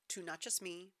value to not just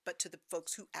me, but to the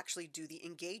folks who actually do the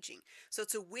engaging. So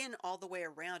it's a win all the way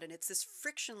around, and it's this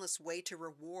frictionless way to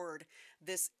reward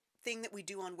this thing that we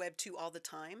do on Web 2 all the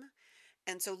time.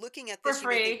 And so looking at For this, you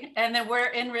may free, think, and then we're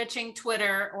enriching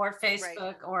Twitter or right,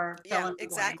 Facebook or fill yeah, in the blank.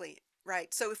 exactly.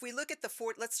 Right. So if we look at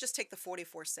let's just take the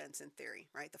 44 cents in theory,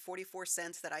 right? The 44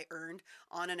 cents that I earned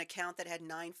on an account that had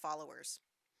 9 followers.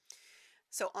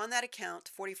 So on that account,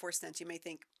 44 cents, you may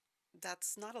think,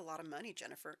 that's not a lot of money,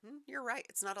 Jennifer. You're right.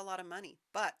 It's not a lot of money.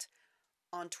 But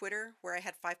on Twitter, where I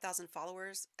had 5,000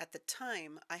 followers, at the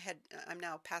time, I'm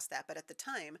now past that, but at the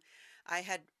time, I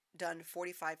had done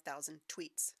 45,000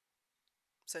 tweets.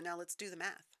 So now let's do the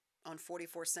math on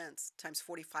 44 cents times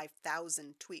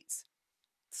 45,000 tweets.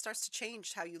 Starts to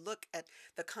change how you look at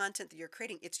the content that you're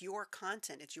creating. It's your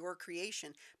content, it's your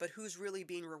creation, but who's really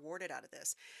being rewarded out of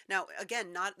this? Now,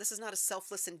 again, this is not a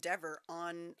selfless endeavor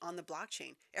on the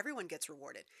blockchain. Everyone gets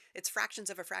rewarded. It's fractions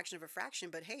of a fraction of a fraction,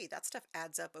 but hey, that stuff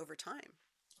adds up over time.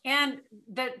 And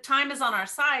the time is on our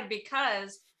side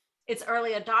because it's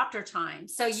early adopter time.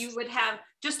 So you would have,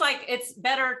 just like it's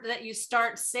better that you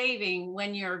start saving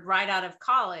when you're right out of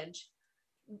college,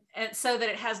 and so that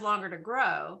it has longer to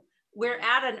grow. We're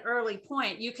at an early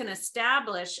point. You can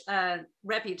establish a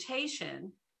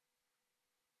reputation.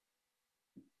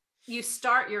 You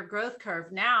start your growth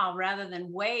curve now rather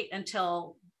than wait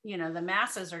until the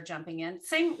masses are jumping in.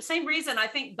 Same reason I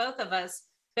think both of us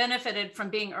benefited from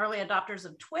being early adopters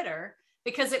of Twitter,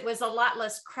 because it was a lot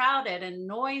less crowded and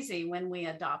noisy when we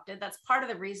adopted. That's part of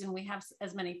the reason we have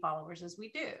as many followers as we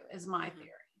do, is my theory.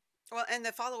 Well, and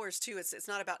the followers too, it's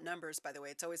not about numbers, by the way.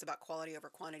 It's always about quality over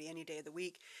quantity any day of the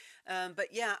week.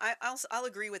 But yeah, I'll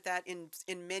agree with that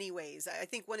in many ways. I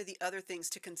think one of the other things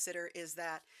to consider is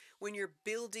that when you're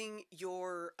building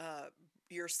your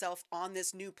yourself on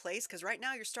this new place, because right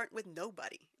now you're starting with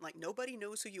nobody. Like nobody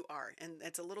knows who you are, and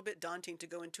it's a little bit daunting to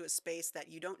go into a space that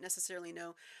you don't necessarily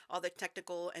know all the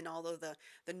technical and all of the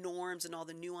norms and all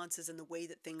the nuances and the way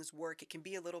that things work. It can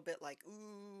be a little bit like,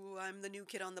 ooh, I'm the new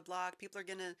kid on the block. People are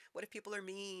gonna, what if people are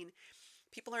mean?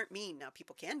 People aren't mean. Now,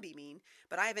 people can be mean,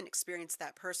 but I haven't experienced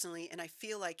that personally. And I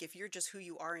feel like if you're just who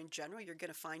you are in general, you're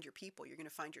going to find your people, you're going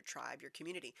to find your tribe, your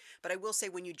community. But I will say,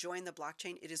 when you join the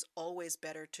blockchain, it is always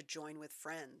better to join with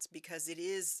friends, because it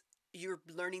is, you're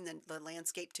learning the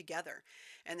landscape together.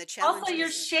 And the Also, challenge you're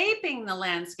is shaping the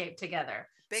landscape together.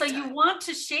 So big you time. want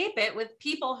to shape it with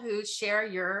people who share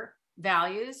your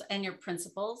values and your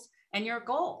principles and your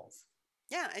goals.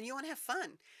 Yeah, and you want to have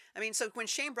fun. I mean, so when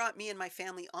Shane brought me and my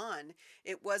family on,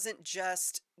 it wasn't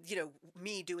just,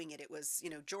 me doing it. It was,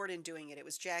 Jordan doing it. It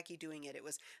was Jackie doing it. It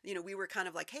was, we were kind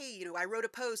of like, hey, I wrote a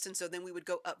post. And so then we would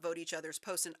go upvote each other's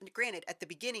posts. And granted, at the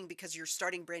beginning, because you're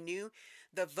starting brand new,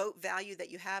 the vote value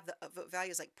that you have, the upvote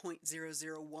value is like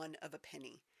 0.001 of a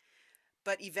penny.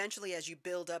 But eventually, as you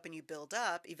build up and you build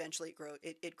up, eventually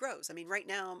it grows. I mean, right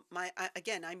now,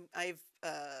 again,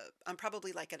 I'm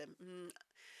probably like at a,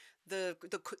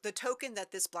 the token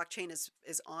that this blockchain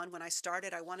is on. When I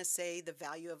started, I want to say the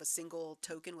value of a single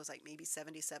token was like maybe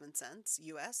 77 cents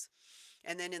US.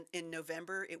 And then in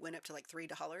November it went up to like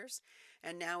 $3,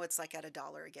 and now it's like at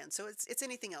 $1 again. So it's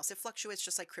anything else. It fluctuates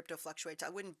just like crypto fluctuates.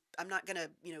 I'm not gonna,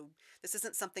 this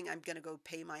isn't something I'm gonna go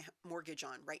pay my mortgage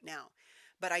on right now.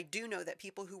 But I do know that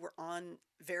people who were on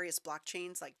various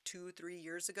blockchains like 2, 3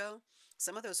 years ago,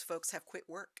 some of those folks have quit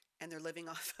work and they're living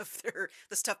off of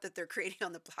the stuff that they're creating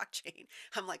on the blockchain.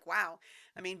 I'm like, wow.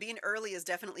 I mean, being early is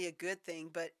definitely a good thing,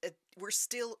 but we're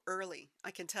still early. I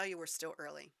can tell you we're still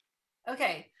early.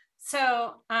 Okay.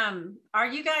 So, are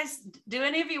you guys, do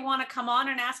any of you want to come on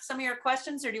and ask some of your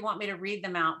questions, or do you want me to read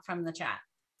them out from the chat?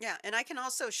 Yeah, and I can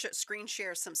also screen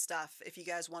share some stuff if you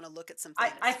guys want to look at some I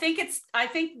things. think I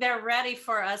think they're ready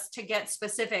for us to get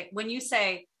specific. When you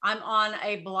say I'm on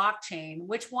a blockchain,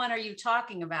 which one are you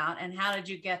talking about and how did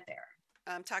you get there?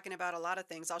 I'm talking about a lot of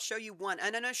things. I'll show you one,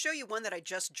 and then I'll show you one that I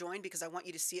just joined because I want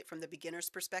you to see it from the beginner's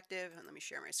perspective. And let me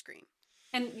share my screen.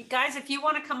 And guys, if you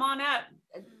want to come on up,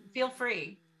 feel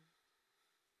free.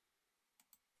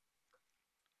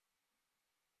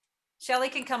 Shelly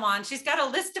can come on. She's got a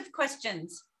list of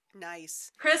questions.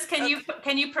 Nice. Chris, Okay.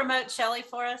 can you promote Shelly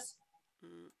for us?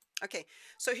 Okay,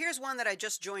 so here's one that I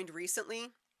just joined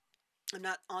recently. I'm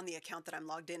not on the account that I'm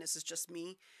logged in. This is just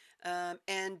me.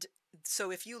 And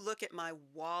so if you look at my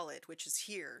wallet, which is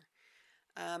here,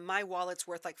 my wallet's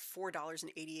worth like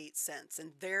 $4.88,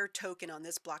 and their token on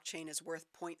this blockchain is worth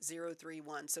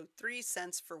 0.031. So 3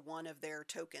 cents for one of their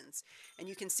tokens. And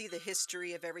you can see the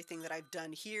history of everything that I've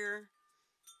done here.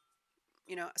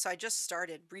 So I just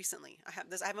started recently.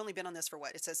 I've only been on this for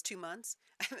what? It says 2 months.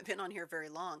 I haven't been on here very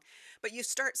long. But you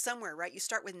start somewhere, right? You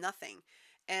start with nothing.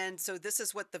 And so this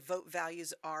is what the vote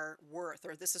values are worth,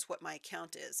 or this is what my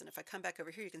account is. And if I come back over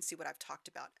here, you can see what I've talked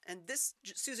about. And this,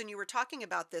 Susan, you were talking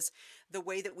about this, the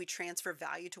way that we transfer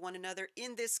value to one another.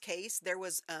 In this case, there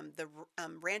was the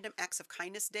Random Acts of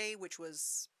Kindness Day, which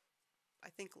was, I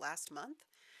think, last month.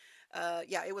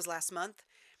 Yeah, it was last month.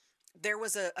 There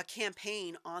was a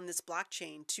campaign on this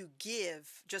blockchain to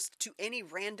give just to any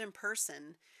random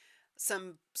person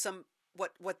some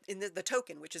what in the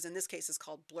token, which is in this case is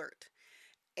called blurt.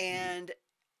 And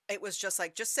it was just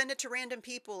like, just send it to random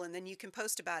people and then you can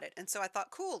post about it. And so I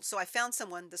thought, cool. So I found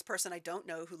someone, this person I don't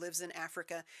know, who lives in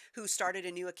Africa, who started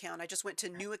a new account. I just went to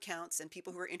new accounts and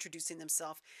people who were introducing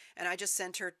themselves, and I just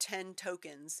sent her 10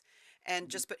 tokens and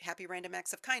just put happy random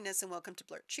acts of kindness and welcome to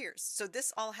Blurt. Cheers. So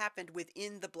this all happened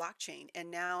within the blockchain, and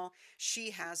now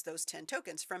she has those 10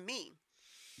 tokens from me.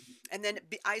 And then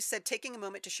I said, taking a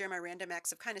moment to share my random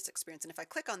acts of kindness experience. And if I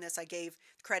click on this, I gave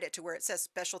credit to where it says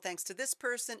special thanks to this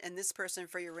person and this person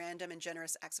for your random and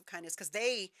generous acts of kindness, because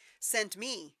sent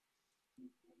me,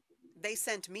 they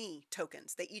sent me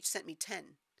tokens. They each sent me 10.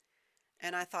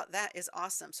 And I thought that is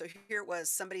awesome. So here it was,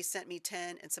 somebody sent me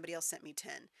 10 and somebody else sent me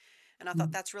 10. And I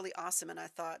thought that's really awesome. And I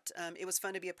thought it was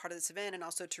fun to be a part of this event and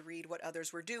also to read what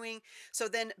others were doing. So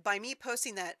then by me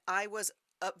posting that, I was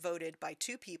upvoted by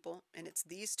 2 people, and it's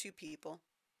these 2 people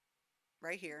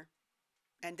right here.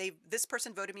 And this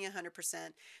person voted me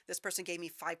 100%. This person gave me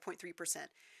 5.3%.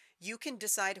 You can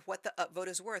decide what the upvote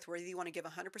is worth, whether you want to give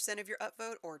 100% of your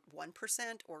upvote or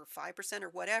 1% or 5% or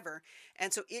whatever.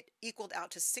 And so it equaled out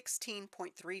to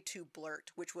 16.32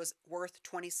 blurt, which was worth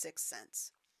 26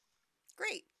 cents.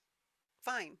 Great.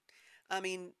 Fine. I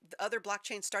mean, the other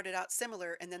blockchains started out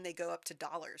similar and then they go up to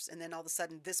dollars. And then all of a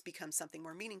sudden this becomes something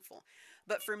more meaningful.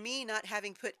 But for me, not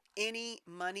having put any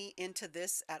money into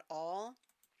this at all,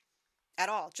 at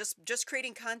all. Just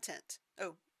creating content.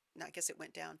 Oh, no, I guess it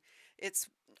went down. It's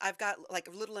I've got like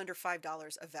a little under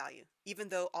 $5 of value, even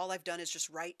though all I've done is just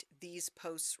write these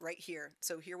posts right here.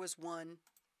 So here was one.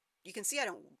 You can see I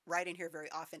don't write in here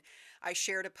very often. I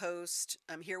shared a post.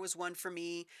 Here was one for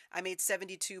me. I made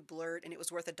 72 blurt and it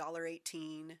was worth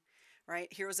 $1.18.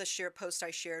 Right here was a share post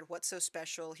I shared. What's so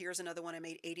special? Here's another one I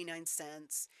made 89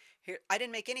 cents. Here I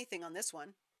didn't make anything on this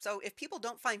one. So if people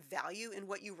don't find value in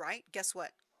what you write, guess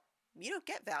what? You don't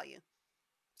get value.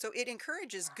 So it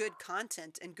encourages good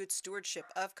content and good stewardship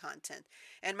of content.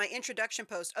 And my introduction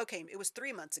post, okay, it was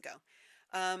 3 months ago.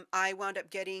 I wound up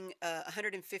getting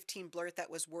 115 blurt that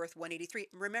was worth 183.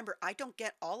 Remember, I don't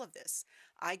get all of this.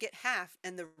 I get half,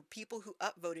 and the people who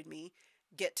upvoted me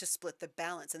get to split the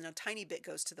balance, and then a tiny bit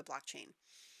goes to the blockchain.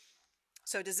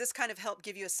 So does this kind of help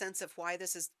give you a sense of why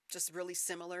this is just really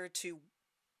similar to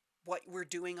what we're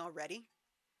doing already?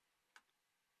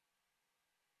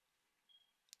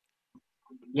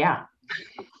 Yeah.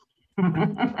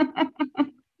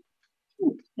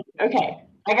 Okay,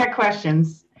 I got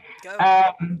questions. Go.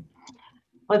 Um,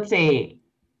 let's see.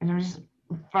 And I'm just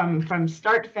from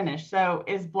start to finish. So,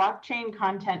 is blockchain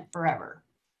content forever?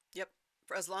 Yep.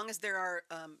 For as long as there are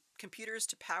computers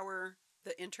to power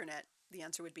the internet, the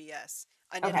answer would be yes.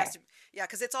 And it has Okay, to, yeah,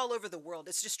 because it's all over the world.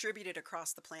 It's distributed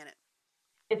across the planet.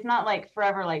 it's not like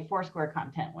forever, like Foursquare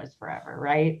content was forever,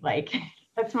 right? Like,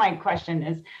 that's my question: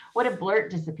 is what if Blurt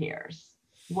disappears?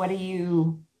 What do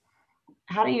you?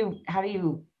 How do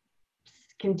you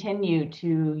continue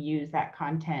to use that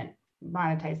content,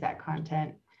 monetize that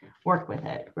content, work with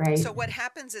it, So right? what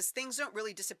happens is things don't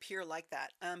really disappear like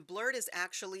that. Blurred is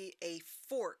actually a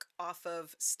fork off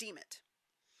of Steemit.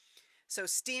 So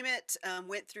Steemit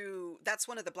went through. That's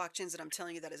one of the blockchains that I'm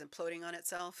telling you that is imploding on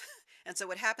itself. And so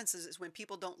what happens is when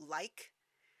people don't like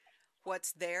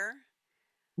what's there,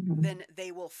 Mhm. then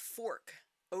they will fork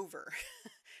over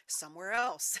somewhere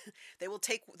else. They will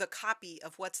take the copy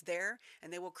of what's there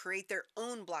and they will create their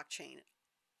own blockchain.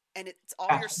 And it's all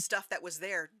your Gotcha. stuff that was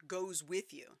there goes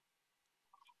with you.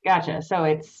 Gotcha. So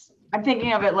I'm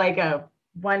thinking of it like a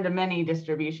one to many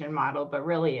distribution model, but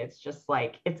really it's just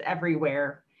like it's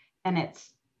everywhere and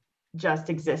it's just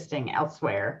existing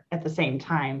elsewhere at the same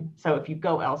time. So if you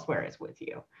go elsewhere, it's with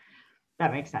you.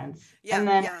 That makes sense. Yeah, And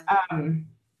then yeah.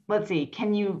 let's see,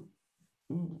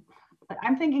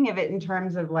 I'm thinking of it in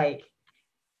terms of like,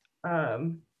 I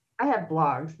have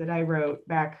blogs that I wrote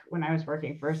back when I was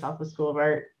working for Southwest School of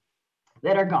Art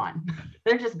that are gone.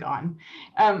 They're just gone.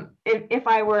 If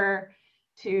I were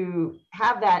to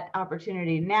have that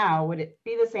opportunity now, would it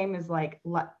be the same as like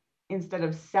instead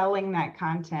of selling that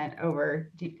content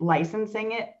over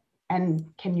licensing it?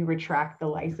 And can you retract the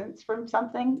license from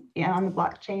something on the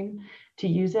blockchain to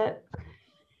use it?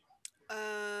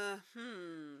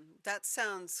 That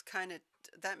sounds kind of,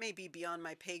 that may be beyond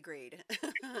my pay grade.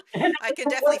 I can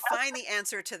definitely find the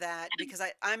answer to that because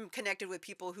I'm connected with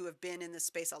people who have been in this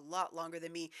space a lot longer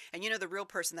than me. And you know, the real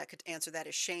person that could answer that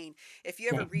is Shane. If you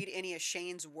ever read any of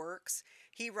Shane's works,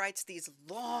 he writes these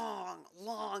long,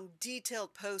 long,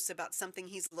 detailed posts about something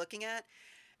he's looking at,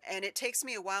 and it takes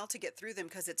me a while to get through them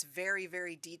because it's very,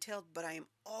 very detailed, but I am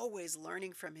always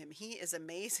learning from him. He is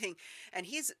amazing. And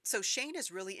so Shane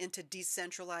is really into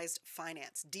decentralized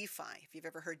finance, DeFi. If you've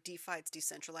ever heard DeFi, it's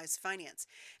decentralized finance.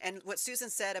 And what Susan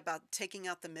said about taking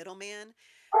out the middleman,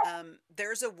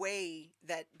 there's a way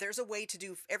to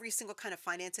do every single kind of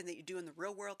financing that you do in the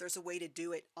real world. There's a way to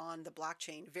do it on the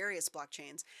blockchain, various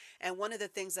blockchains. And one of the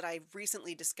things that I've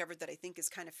recently discovered that I think is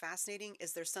kind of fascinating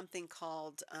is there's something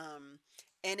called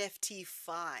NFT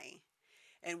Fi.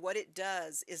 And what it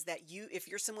does is that if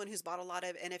you're someone who's bought a lot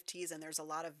of NFTs and there's a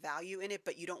lot of value in it,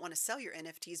 but you don't want to sell your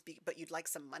NFTs, but you'd like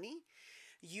some money,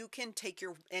 you can take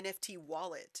your NFT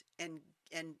wallet and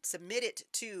submit it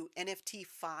to NFT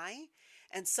Fi,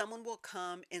 and someone will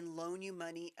come and loan you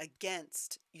money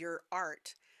against your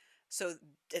art. So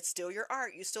it's still your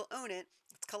art, you still own it,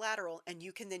 it's collateral, and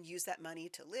you can then use that money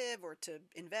to live or to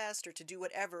invest or to do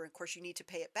whatever. Of course, you need to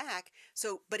pay it back.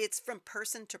 So, but it's from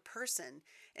person to person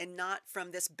and not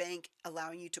from this bank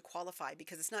allowing you to qualify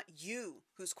because it's not you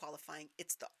who's qualifying,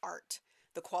 it's the art,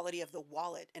 the quality of the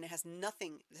wallet, and it has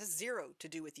zero to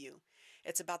do with you.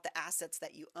 It's about the assets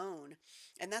that you own.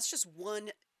 And that's just one,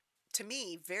 to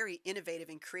me, very innovative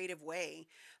and creative way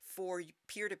for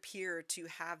peer to peer to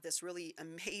have this really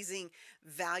amazing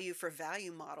value for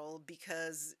value model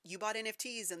because you bought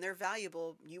NFTs and they're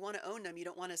valuable. You want to own them. You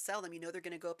don't want to sell them. You know they're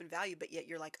going to go up in value, but yet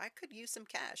you're like, I could use some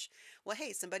cash. Well,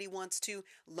 hey, somebody wants to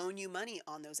loan you money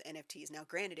on those NFTs. Now,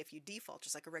 granted, if you default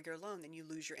just like a regular loan, then you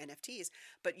lose your NFTs,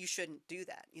 but you shouldn't do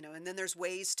that, you know. And then there's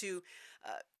ways to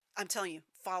I'm telling you,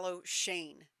 follow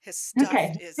Shane. His stuff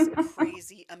Okay. is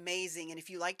crazy amazing. And if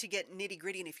you like to get nitty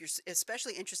gritty, and if you're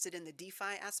especially interested in the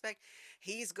DeFi aspect,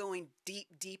 he's going deep,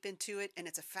 deep into it. And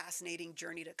it's a fascinating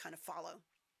journey to kind of follow.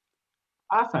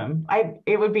 Awesome.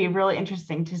 It would be really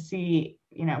interesting to see,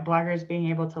 bloggers being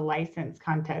able to license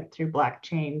content through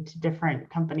blockchain to different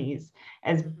companies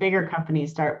as Hmm. bigger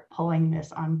companies start pulling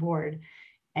this on board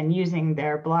and using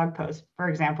their blog posts, for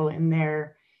example, in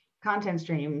their content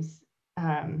streams,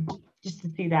 um, just to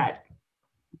see that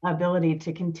ability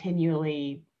to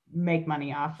continually make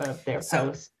money off of their So,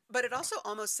 posts. but it also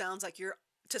almost sounds like you're,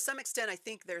 to some extent, I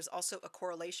think there's also a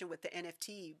correlation with the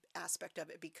NFT aspect of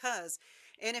it because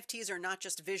NFTs are not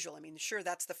just visual. I mean, sure,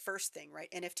 that's the first thing, right?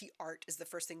 NFT art is the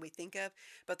first thing we think of,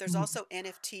 but there's Mhm. also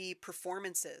NFT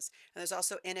performances, and there's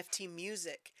also NFT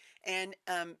music, and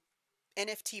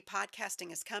NFT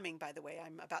podcasting is coming, by the way.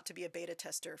 I'm about to be a beta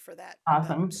tester for that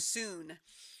Awesome. soon.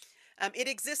 It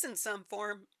exists in some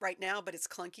form right now, but it's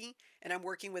clunky. And I'm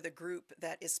working with a group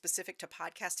that is specific to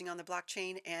podcasting on the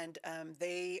blockchain, and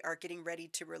they are getting ready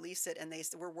to release it. And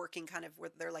we're working kind of.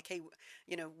 They're like, hey,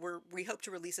 we hope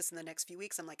to release this in the next few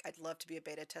weeks. I'm like, I'd love to be a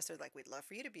beta tester. Like, we'd love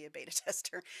for you to be a beta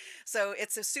tester. So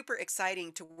it's a super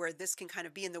exciting to where this can kind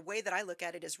of be. And the way that I look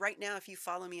at it is right now, if you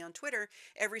follow me on Twitter,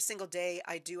 every single day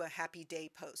I do a happy day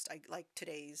post. I like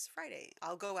today's Friday.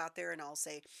 I'll go out there and I'll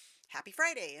say Happy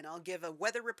Friday, and I'll give a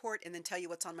weather report and then tell you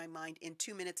what's on my mind in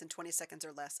 2 minutes and 20 seconds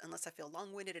or less, unless I feel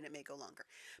long winded and it may go longer.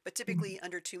 But typically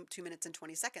under 2 minutes and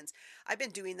 20 seconds. I've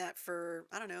been doing that for,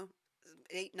 I don't know,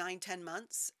 8, 9, 10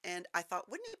 months. And I thought,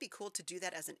 wouldn't it be cool to do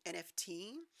that as an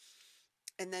NFT?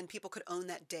 And then people could own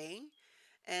that day.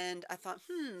 And I thought,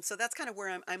 so that's kind of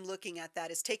where I'm looking at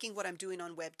that is taking what I'm doing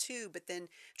on Web 2, but then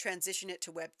transition it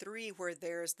to Web 3, where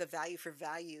there's the value for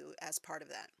value as part of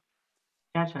that.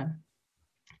 Gotcha.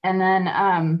 And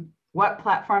then what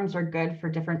platforms are good for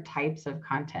different types of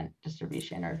content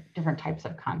distribution or different types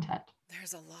of content?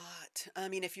 There's a lot. I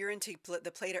mean, if you're into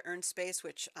the play to earn space,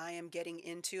 which I am getting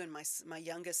into, and my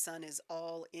youngest son is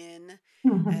all in,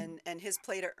 and his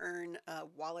play to earn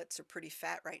wallets are pretty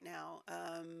fat right now.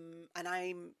 And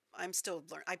I'm still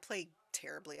learn. I play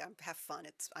terribly. I have fun.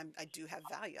 I do have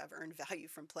value. I've earned value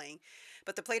from playing,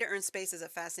 but the play to earn space is a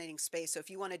fascinating space. So if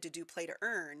you wanted to do play to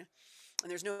earn, and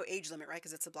there's no age limit, right?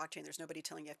 Because it's a blockchain. There's nobody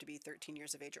telling you have to be 13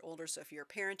 years of age or older. So if you're a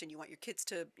parent and you want your kids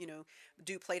to,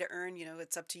 do play to earn,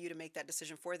 it's up to you to make that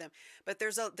decision for them. But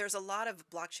there's a lot of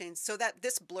blockchains. So that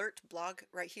this Blurt blog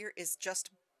right here is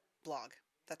just blog.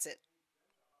 That's it.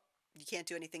 You can't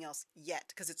do anything else yet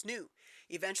because it's new.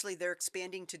 Eventually they're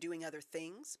expanding to doing other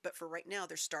things, but for right now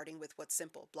they're starting with what's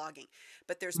simple, blogging.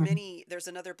 But there's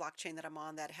another blockchain that I'm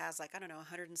on that has like, I don't know,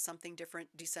 100 and something different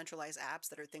decentralized apps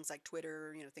that are things like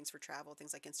Twitter, things for travel,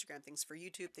 things like Instagram, things for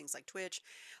YouTube, things like Twitch,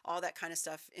 all that kind of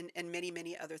stuff, and many,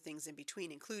 many other things in between,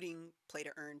 including play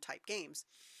to earn type games.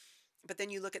 But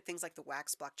then you look at things like the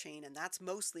Wax blockchain, and that's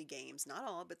mostly games, not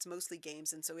all, but it's mostly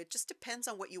games. And so it just depends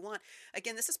on what you want.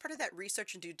 Again, this is part of that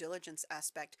research and due diligence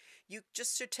aspect. You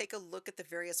just should take a look at the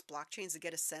various blockchains to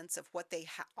get a sense of what they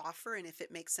offer and if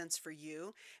it makes sense for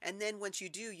you. And then once you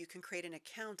do, you can create an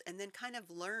account and then kind of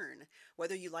learn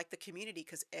whether you like the community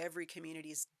because every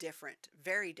community is different,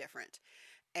 very different.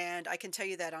 And I can tell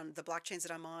you that on the blockchains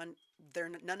that I'm on,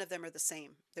 none of them are the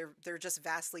same. They're just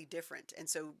vastly different. And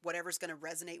so whatever's going to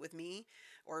resonate with me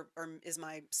or is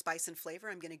my spice and flavor,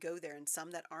 I'm going to go there. And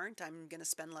some that aren't, I'm going to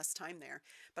spend less time there.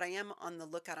 But I am on the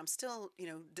lookout. I'm still,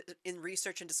 in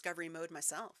research and discovery mode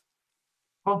myself.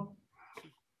 Cool.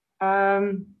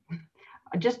 Um,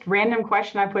 just random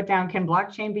question I put down. Can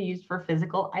blockchain be used for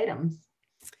physical items?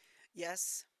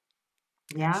 Yes,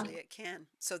 Yeah. actually it can.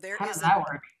 So there How does is that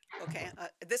work? okay,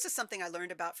 this is something I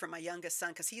learned about from my youngest son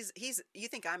because he's you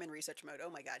think I'm in research mode. Oh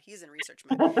my God, he's in research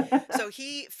mode. So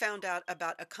he found out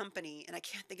about a company, and I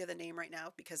can't think of the name right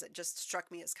now because it just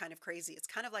struck me as kind of crazy. It's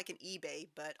kind of like an eBay,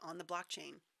 but on the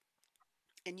blockchain.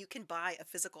 And you can buy a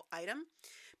physical item,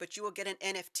 but you will get an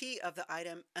NFT of the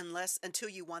item until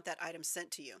you want that item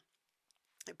sent to you.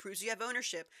 It proves you have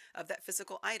ownership of that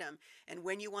physical item. And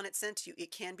when you want it sent to you,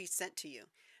 it can be sent to you.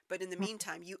 But in the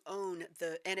meantime, you own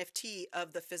the NFT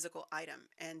of the physical item.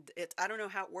 And I don't know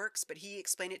how it works, but he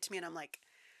explained it to me, and I'm like,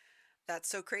 that's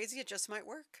so crazy. It just might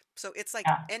work. So it's like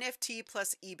Yeah. NFT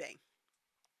plus eBay.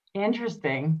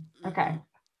 Interesting. Mm-hmm. Okay.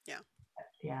 Yeah.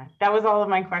 Yeah. That was all of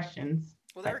my questions.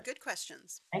 Well, they were But good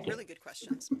questions. thank you. Really good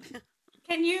questions.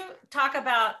 Can you talk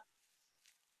about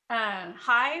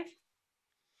Hive?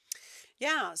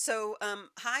 Yeah. So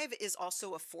Hive is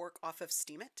also a fork off of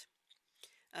Steemit.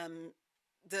 Um,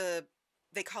 the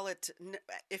they call it,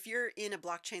 if you're in a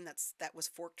blockchain that was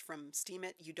forked from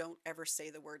Steemit, you don't ever say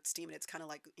the word Steemit. It's kind of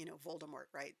like, Voldemort,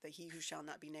 right? The he who shall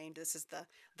not be named. This is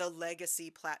the legacy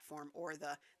platform, or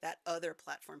that other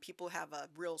platform. People have a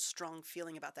real strong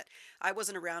feeling about that. I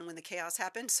wasn't around when the chaos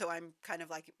happened, so I'm kind of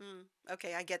like,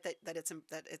 okay, I get that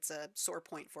it's a sore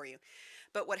point for you.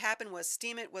 But what happened was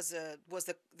Steemit was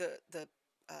the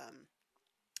um,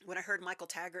 when I heard Michael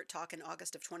Taggart talk in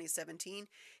August of 2017,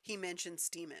 he mentioned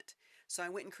Steemit. So I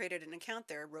went and created an account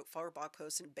there, wrote 4 blog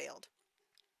posts, and bailed.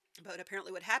 But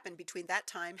apparently, what happened between that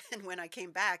time and when I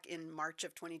came back in March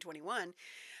of 2021,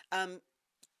 um,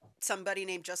 somebody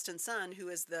named Justin Sun, who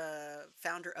is the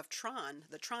founder of Tron,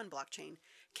 the Tron blockchain,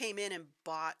 came in and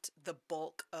bought the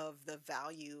bulk of the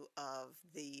value of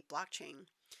the blockchain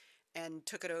and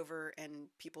took it over, and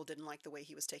people didn't like the way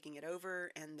he was taking it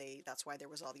over, and that's why there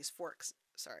was all these forks.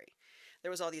 Sorry.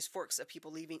 There was all these forks of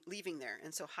people leaving there.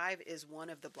 And so Hive is one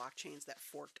of the blockchains that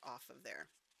forked off of there.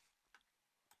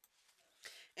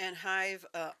 And Hive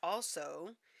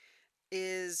also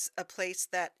is a place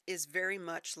that is very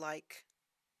much like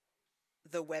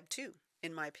the Web 2,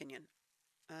 in my opinion.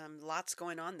 Lots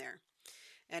going on there.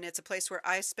 And it's a place where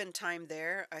I spend time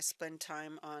there. I spend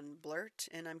time on Blurt,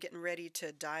 and I'm getting ready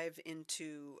to dive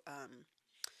into,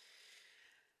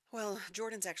 well,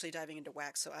 Jordan's actually diving into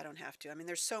Wax, so I don't have to. I mean,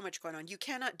 there's so much going on. You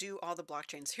cannot do all the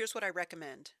blockchains. Here's what I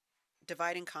recommend: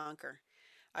 divide and conquer.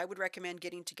 I would recommend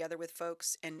getting together with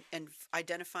folks and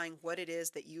identifying what it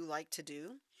is that you like to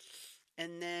do,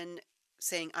 and then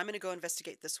saying, I'm going to go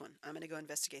investigate this one. I'm going to go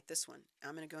investigate this one.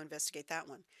 I'm going to go investigate that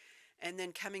one. And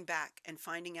then coming back and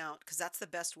finding out, because that's the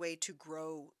best way to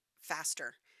grow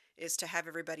faster, is to have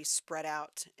everybody spread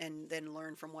out and then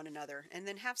learn from one another, and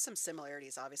then have some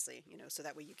similarities, obviously, so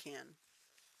that way you can.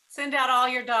 Send out all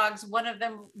your dogs. One of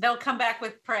them, they'll come back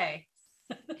with prey.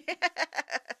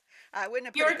 I wouldn't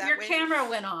have put it that Your way. camera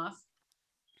went off.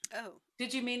 Oh.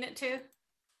 Did you mean it to?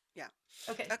 Yeah.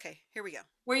 Okay. Okay, here we go.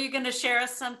 Were you going to share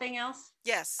us something else?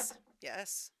 Yes.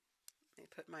 Yes. Let me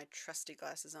put my trusty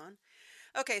glasses on.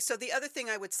 Okay, so the other thing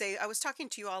I would say, I was talking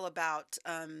to you all about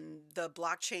the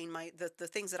blockchain, the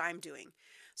things that I'm doing.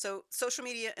 So social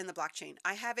media and the blockchain.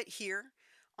 I have it here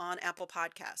on Apple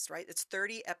Podcasts, right? It's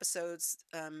 30 episodes.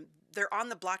 They're on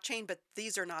the blockchain, but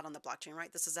these are not on the blockchain,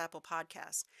 right? This is Apple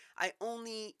Podcasts. I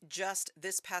only just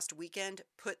this past weekend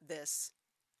put this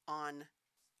on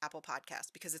Apple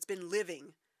Podcasts because it's been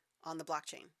living on the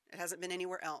blockchain. It hasn't been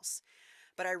anywhere else.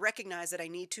 But I recognize that I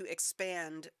need to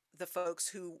expand the folks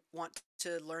who want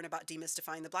to learn about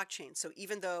demystifying the blockchain. So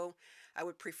even though I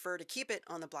would prefer to keep it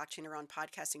on the blockchain or on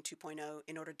podcasting 2.0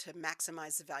 in order to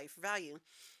maximize the value for value,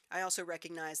 I also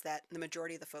recognize that the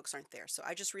majority of the folks aren't there. So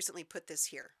I just recently put this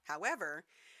here. However,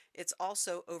 it's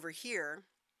also over here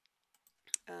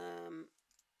on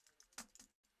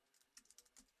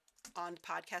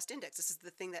Podcast Index. This is the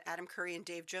thing that Adam Curry and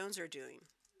Dave Jones are doing.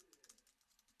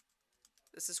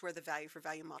 This is where the value for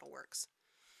value model works.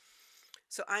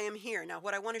 So I am here. Now,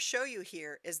 what I want to show you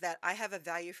here is that I have a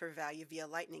value for value via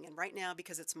Lightning. And right now,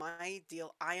 because it's my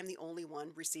deal, I am the only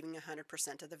one receiving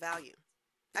 100% of the value.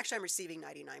 Actually, I'm receiving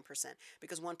 99%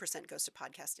 because 1% goes to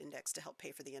Podcast Index to help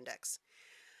pay for the index.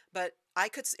 But I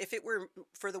could, if it were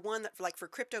for the one that, like for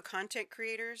crypto content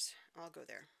creators, I'll go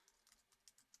there.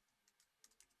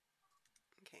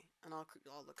 Okay, and I'll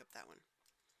look up that one.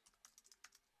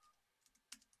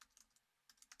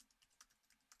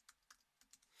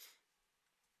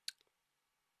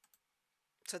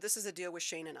 So this is a deal with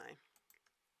Shane and I.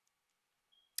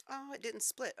 Oh, it didn't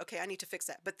split. Okay, I need to fix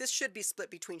that. But this should be split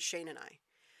between Shane and I.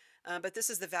 But this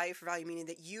is the value for value, meaning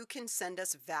that you can send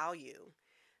us value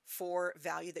for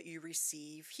value that you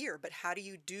receive here. But how do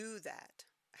you do that?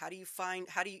 You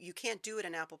can't do it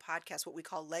in Apple Podcasts, what we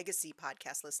call legacy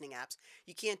podcast listening apps.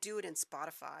 You can't do it in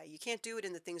Spotify. You can't do it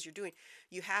in the things you're doing.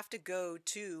 You have to go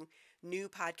to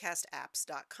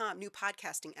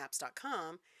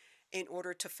newpodcastingapps.com in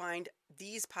order to find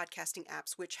these podcasting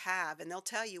apps which have, and they'll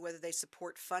tell you whether they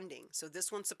support funding. So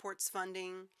this one supports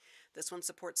funding. This one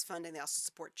supports funding. They also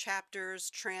support chapters,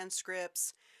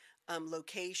 transcripts,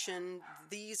 location.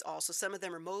 These also, some of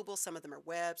them are mobile, some of them are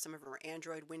web, some of them are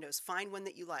Android, Windows. Find one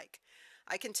that you like.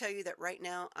 I can tell you that right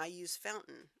now I use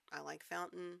Fountain. I like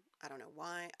Fountain. I don't know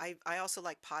why. I also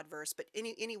like Podverse, but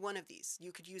any one of these.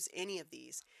 You could use any of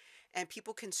these. And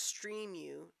people can stream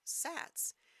you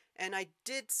sats. And I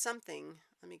did something.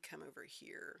 Let me come over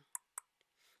here.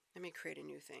 Let me create a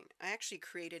new thing. I actually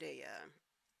created a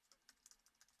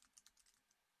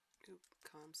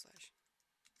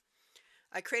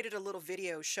I created a little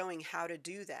video showing how to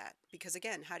do that, because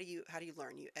again, how do you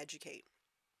learn? You educate.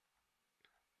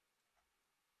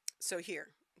 So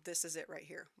here, This is it right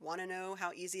here. Want to know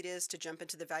how easy it is to jump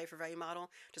into the value for value model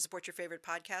to support your favorite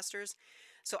podcasters?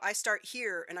 So I start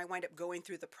here and I wind up going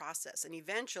through the process, and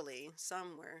eventually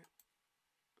somewhere.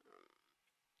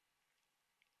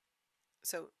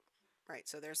 So, right.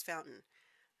 So there's Fountain.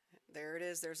 There it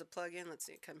is. There's a plugin. Let's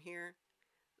see. Come here.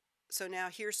 So now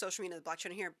here's social media, the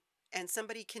blockchain here, and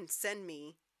somebody can send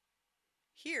me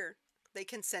here. They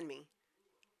can send me.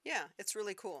 Yeah, it's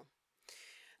really cool.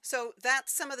 So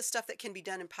that's some of the stuff that can be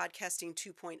done in podcasting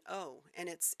 2.0, and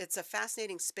it's a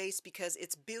fascinating space because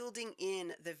it's building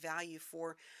in the value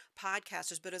for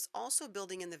podcasters, but it's also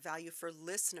building in the value for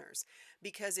listeners.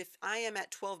 Because if I am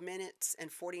at 12 minutes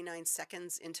and 49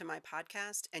 seconds into my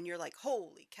podcast and you're like,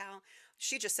 "Holy cow,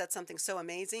 she just said something so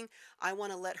amazing," I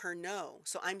want to let her know.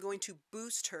 So I'm going to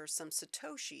boost her some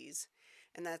satoshis,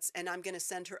 and I'm going to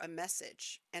send her a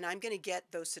message, and I'm going to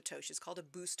get those satoshis, called a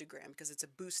boostagram, because it's a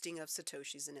boosting of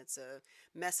satoshis, and it's a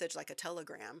message like a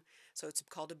telegram. So it's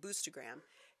called a boostagram,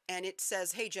 and it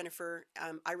says, "Hey Jennifer,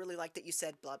 I really like that you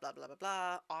said blah blah blah blah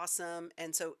blah, awesome."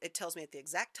 And so it tells me at the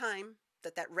exact time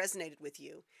that that resonated with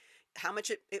you, how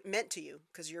much it meant to you,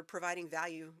 because you're providing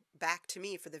value back to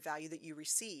me for the value that you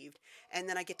received. And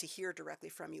then I get to hear directly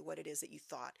from you what it is that you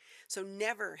thought. So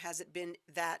never has it been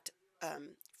that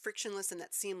frictionless and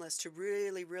that seamless to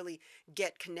really, really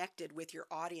get connected with your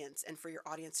audience, and for your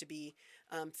audience to be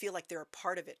feel like they're a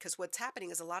part of it. Because what's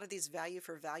happening is a lot of these value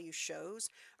for value shows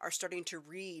are starting to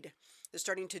read. They're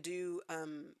starting to do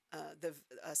the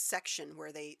a section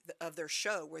where they of their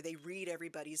show where they read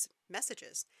everybody's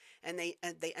messages, and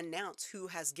they announce who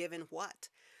has given what.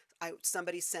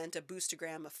 Somebody sent a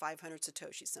boostagram of 500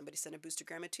 satoshis. Somebody sent a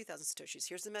boostagram of 2,000 satoshis.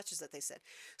 Here's the message that they said.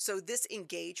 So this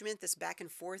engagement, this back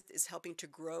and forth, is helping to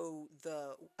grow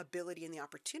the ability and the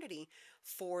opportunity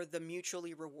for the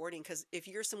mutually rewarding. Because if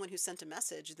you're someone who sent a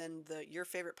message, then your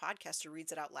favorite podcaster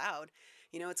reads it out loud.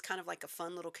 It's kind of like a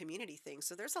fun little community thing.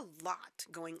 So there's a lot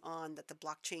going on that the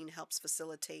blockchain helps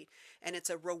facilitate, and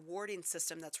it's a rewarding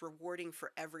system that's rewarding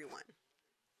for everyone.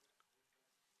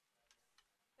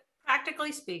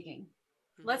 Practically speaking,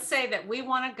 Mm-hmm. let's say that we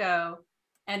want to go,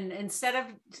 and instead of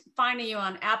finding you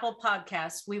on Apple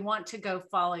Podcasts, we want to go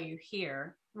follow you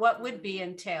here. What would be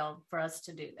entailed for us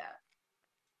to do that?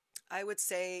 I would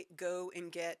say go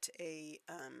and get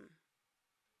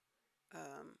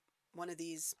one of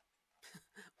these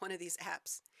one of these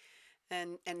apps,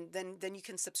 and then you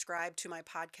can subscribe to my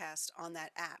podcast on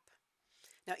that app.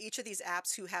 Now, each of these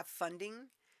apps who have funding,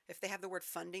 if they have the word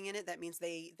funding in it, that means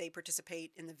they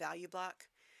participate in the value block.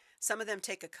 Some of them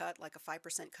take a cut, like a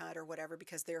 5% cut or whatever,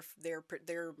 because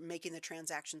they're making the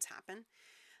transactions happen,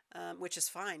 which is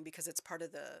fine because it's part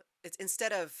of it's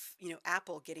instead of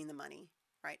Apple getting the money,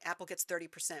 right? Apple gets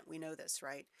 30%. We know this,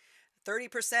 right?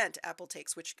 30% Apple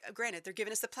takes, which granted, they're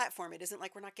giving us the platform. It isn't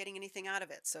like we're not getting anything out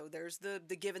of it. So there's the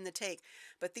give and the take.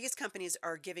 But these companies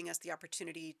are giving us the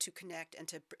opportunity to connect and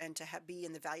to be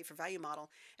in the value for value model,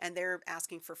 and they're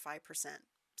asking for 5%.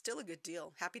 Still a good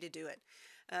deal. Happy to do it.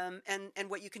 And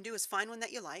what you can do is find one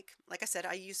that you like. Like I said,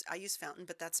 I use Fountain,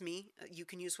 but that's me. You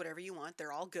can use whatever you want.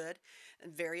 They're all good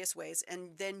in various ways.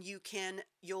 And then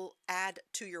you'll add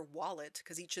to your wallet,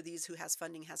 because each of these who has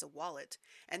funding has a wallet,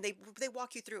 and they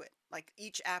walk you through it. Like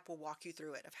each app will walk you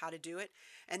through it of how to do it.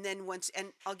 And then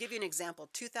and I'll give you an example.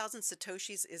 2,000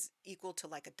 satoshis is equal to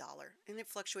like $1, and it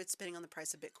fluctuates depending on the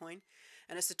price of Bitcoin.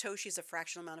 And a satoshi is a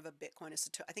fractional amount of a Bitcoin.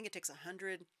 I think it takes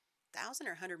 100,000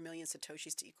 or 100 million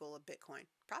satoshis to equal a Bitcoin.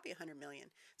 Probably 100 million.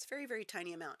 It's a very, very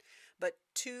tiny amount. But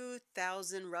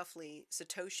 2,000 roughly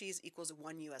satoshis equals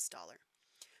 $1.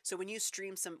 So when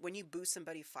you boost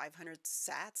somebody 500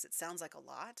 sats, it sounds like a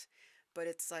lot, but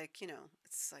it's like,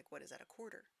 what is that, a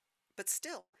quarter? But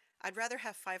still, I'd rather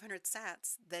have 500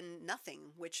 sats than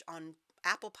nothing, which on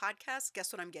Apple Podcasts,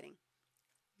 guess what I'm getting?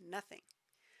 Nothing.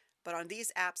 But on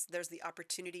these apps, there's the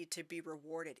opportunity to be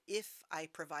rewarded if I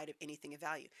provide anything of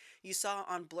value. You saw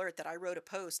on Blurt that I wrote a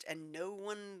post and no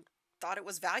one thought it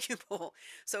was valuable.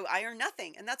 So I earn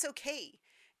nothing, and that's okay.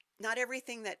 Not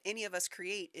everything that any of us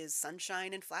create is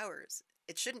sunshine and flowers.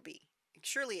 It shouldn't be.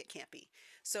 Surely it can't be.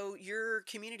 So your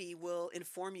community will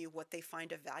inform you what they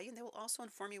find of value, and they will also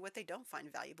inform you what they don't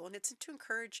find valuable. And it's to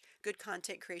encourage good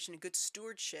content creation and good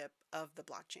stewardship of the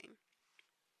blockchain.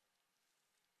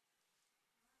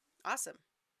 Awesome.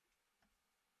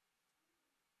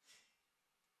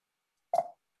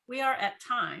 We are at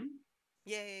time.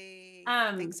 Yay.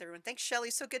 Thanks, everyone. Thanks, Shelly.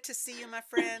 So good to see you, my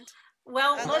friend.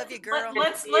 Well, I love you, girl.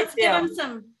 Let's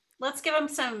give them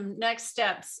some next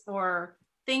steps or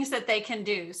things that they can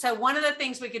do. So one of the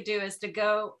things we could do is to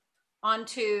go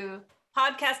onto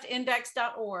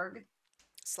podcastindex.org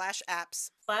Slash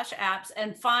apps.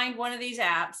 And find one of these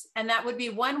apps. And that would be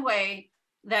one way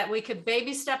that we could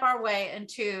baby step our way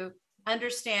into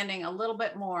understanding a little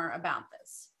bit more about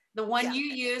this. The one you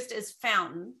used is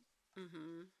Fountain.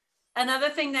 Mm-hmm. Another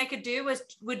thing they could do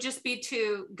would just be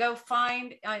to go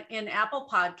find in Apple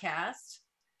Podcasts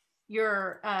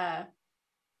your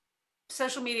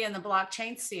social media in the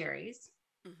blockchain series.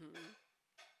 Mm-hmm.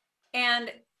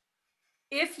 And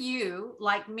if you,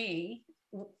 like me,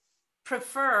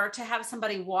 prefer to have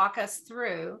somebody walk us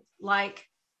through, like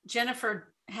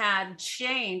Jennifer had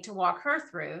Shane to walk her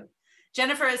through,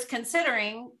 Jennifer is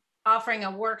considering offering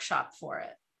a workshop for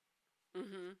it.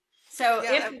 Mm-hmm. So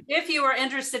if you were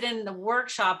interested in the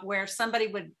workshop where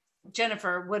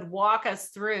Jennifer would walk us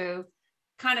through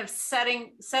kind of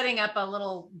setting up a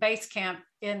little base camp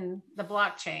in the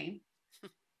blockchain,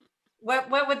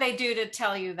 what would they do to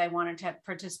tell you they wanted to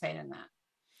participate in that?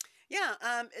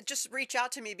 Yeah, just reach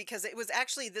out to me, because it was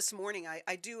actually this morning.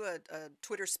 I do a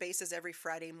Twitter Spaces every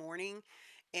Friday morning,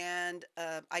 and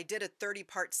I did a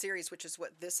 30-part series, which is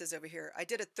what this is over here. I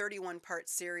did a 31-part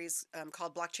series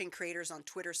called Blockchain Creators on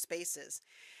Twitter Spaces.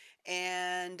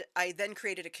 And I then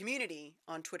created a community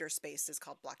on Twitter Spaces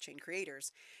called Blockchain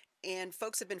Creators. And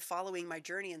folks have been following my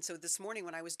journey. And so this morning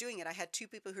when I was doing it, I had two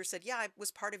people who said, yeah, I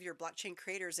was part of your Blockchain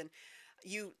Creators, and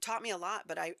you taught me a lot,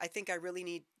 but I think I really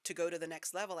need to go to the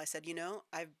next level. I said,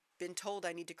 I've been told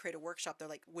I need to create a workshop. They're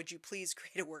like, would you please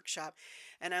create a workshop?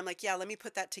 And I'm like, yeah, let me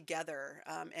put that together.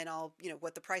 And I'll,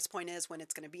 what the price point is, when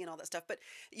it's going to be, and all that stuff. But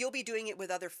you'll be doing it with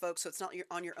other folks, so it's not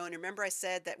on your own. Remember I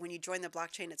said that when you join the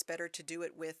blockchain, it's better to do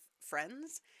it with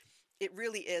friends. It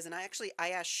really is. And I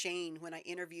asked Shane when I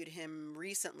interviewed him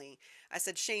recently, I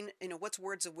said, Shane, what's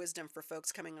words of wisdom for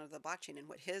folks coming onto the blockchain? And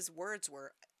what his words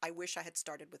were, I wish I had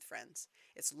started with friends.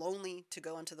 It's lonely to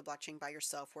go onto the blockchain by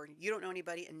yourself, where you don't know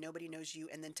anybody and nobody knows you,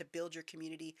 and then to build your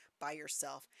community by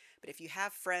yourself. But if you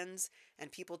have friends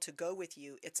and people to go with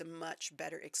you, it's a much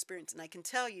better experience. And I can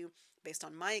tell you, based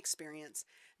on my experience,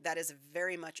 that is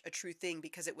very much a true thing,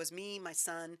 because it was me, my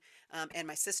son, and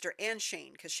my sister, and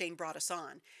Shane, because Shane brought us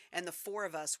on. And the four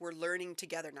of us were learning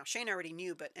together. Now, Shane already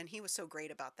knew, and he was so great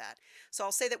about that. So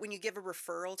I'll say that when you give a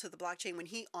referral to the blockchain, when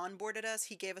he onboarded us,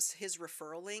 he gave us his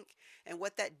referral link. And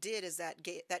what that did is that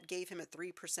gave him a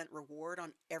 3% reward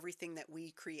on everything that we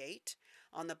create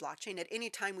on the blockchain. At any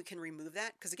time, we can remove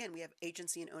that, because again, we have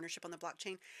agency and ownership on the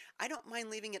blockchain. I don't mind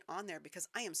leaving it on there, because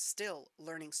I am still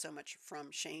learning so much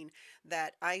from Shane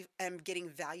that I am getting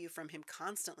value from him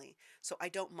constantly. So I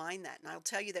don't mind that. And I'll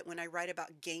tell you that when I write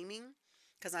about gaming,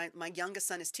 because my youngest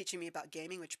son is teaching me about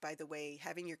gaming, which, by the way,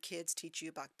 having your kids teach you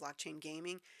about blockchain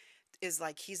gaming is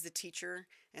like he's the teacher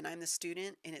and I'm the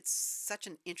student, and it's such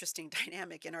an interesting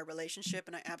dynamic in our relationship,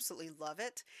 and I absolutely love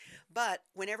it. But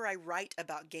whenever I write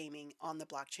about gaming on the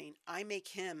blockchain, I make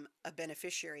him a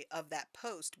beneficiary of that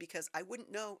post, because I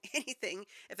wouldn't know anything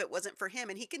if it wasn't for him,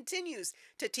 and he continues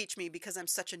to teach me, because I'm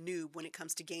such a noob when it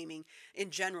comes to gaming in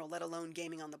general, let alone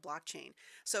gaming on the blockchain.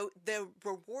 So the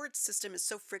reward system is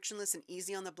so frictionless and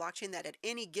easy on the blockchain that at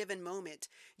any given moment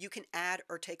you can add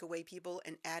or take away people,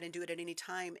 and add and do it at any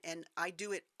time, and I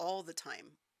do it all the time.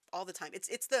 All the time.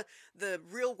 It's the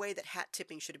real way that hat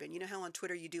tipping should have been. You know how on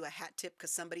Twitter you do a hat tip because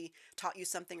somebody taught you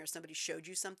something or somebody showed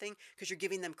you something, because you're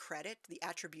giving them credit, the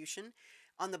attribution.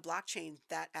 On the blockchain,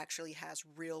 that actually has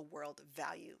real world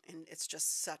value, and it's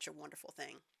just such a wonderful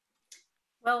thing.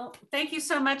 Well, thank you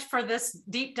so much for this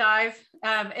deep dive.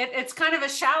 It's kind of a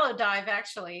shallow dive,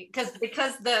 actually, because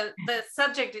the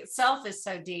subject itself is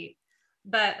so deep.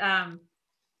 But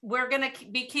we're going to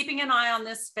be keeping an eye on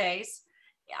this space.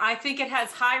 I think it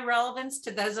has high relevance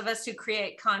to those of us who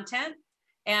create content,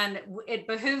 and it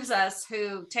behooves us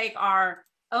who take our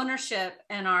ownership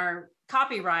and our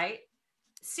copyright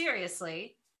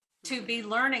seriously to be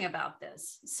learning about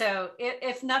this. So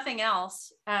if nothing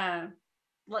else,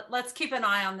 let's keep an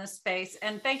eye on this space.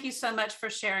 And thank you so much for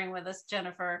sharing with us,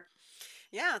 Jennifer.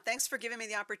 Yeah, thanks for giving me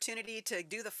the opportunity to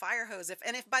do the fire hose. If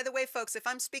by the way, folks, if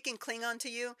I'm speaking Klingon to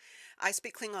you, I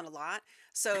speak Klingon a lot.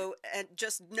 So, and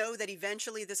just know that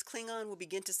eventually this Klingon will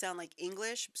begin to sound like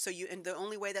English. And the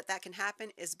only way that that can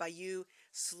happen is by you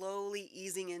slowly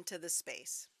easing into the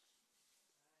space.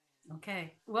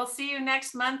 Okay, we'll see you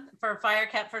next month for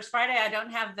Firecat First Friday. I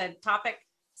don't have the topic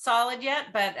solid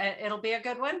yet, but it'll be a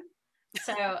good one.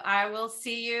 So I will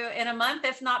see you in a month,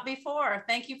 if not before.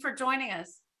 Thank you for joining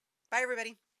us. Bye,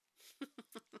 everybody.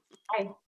 Bye.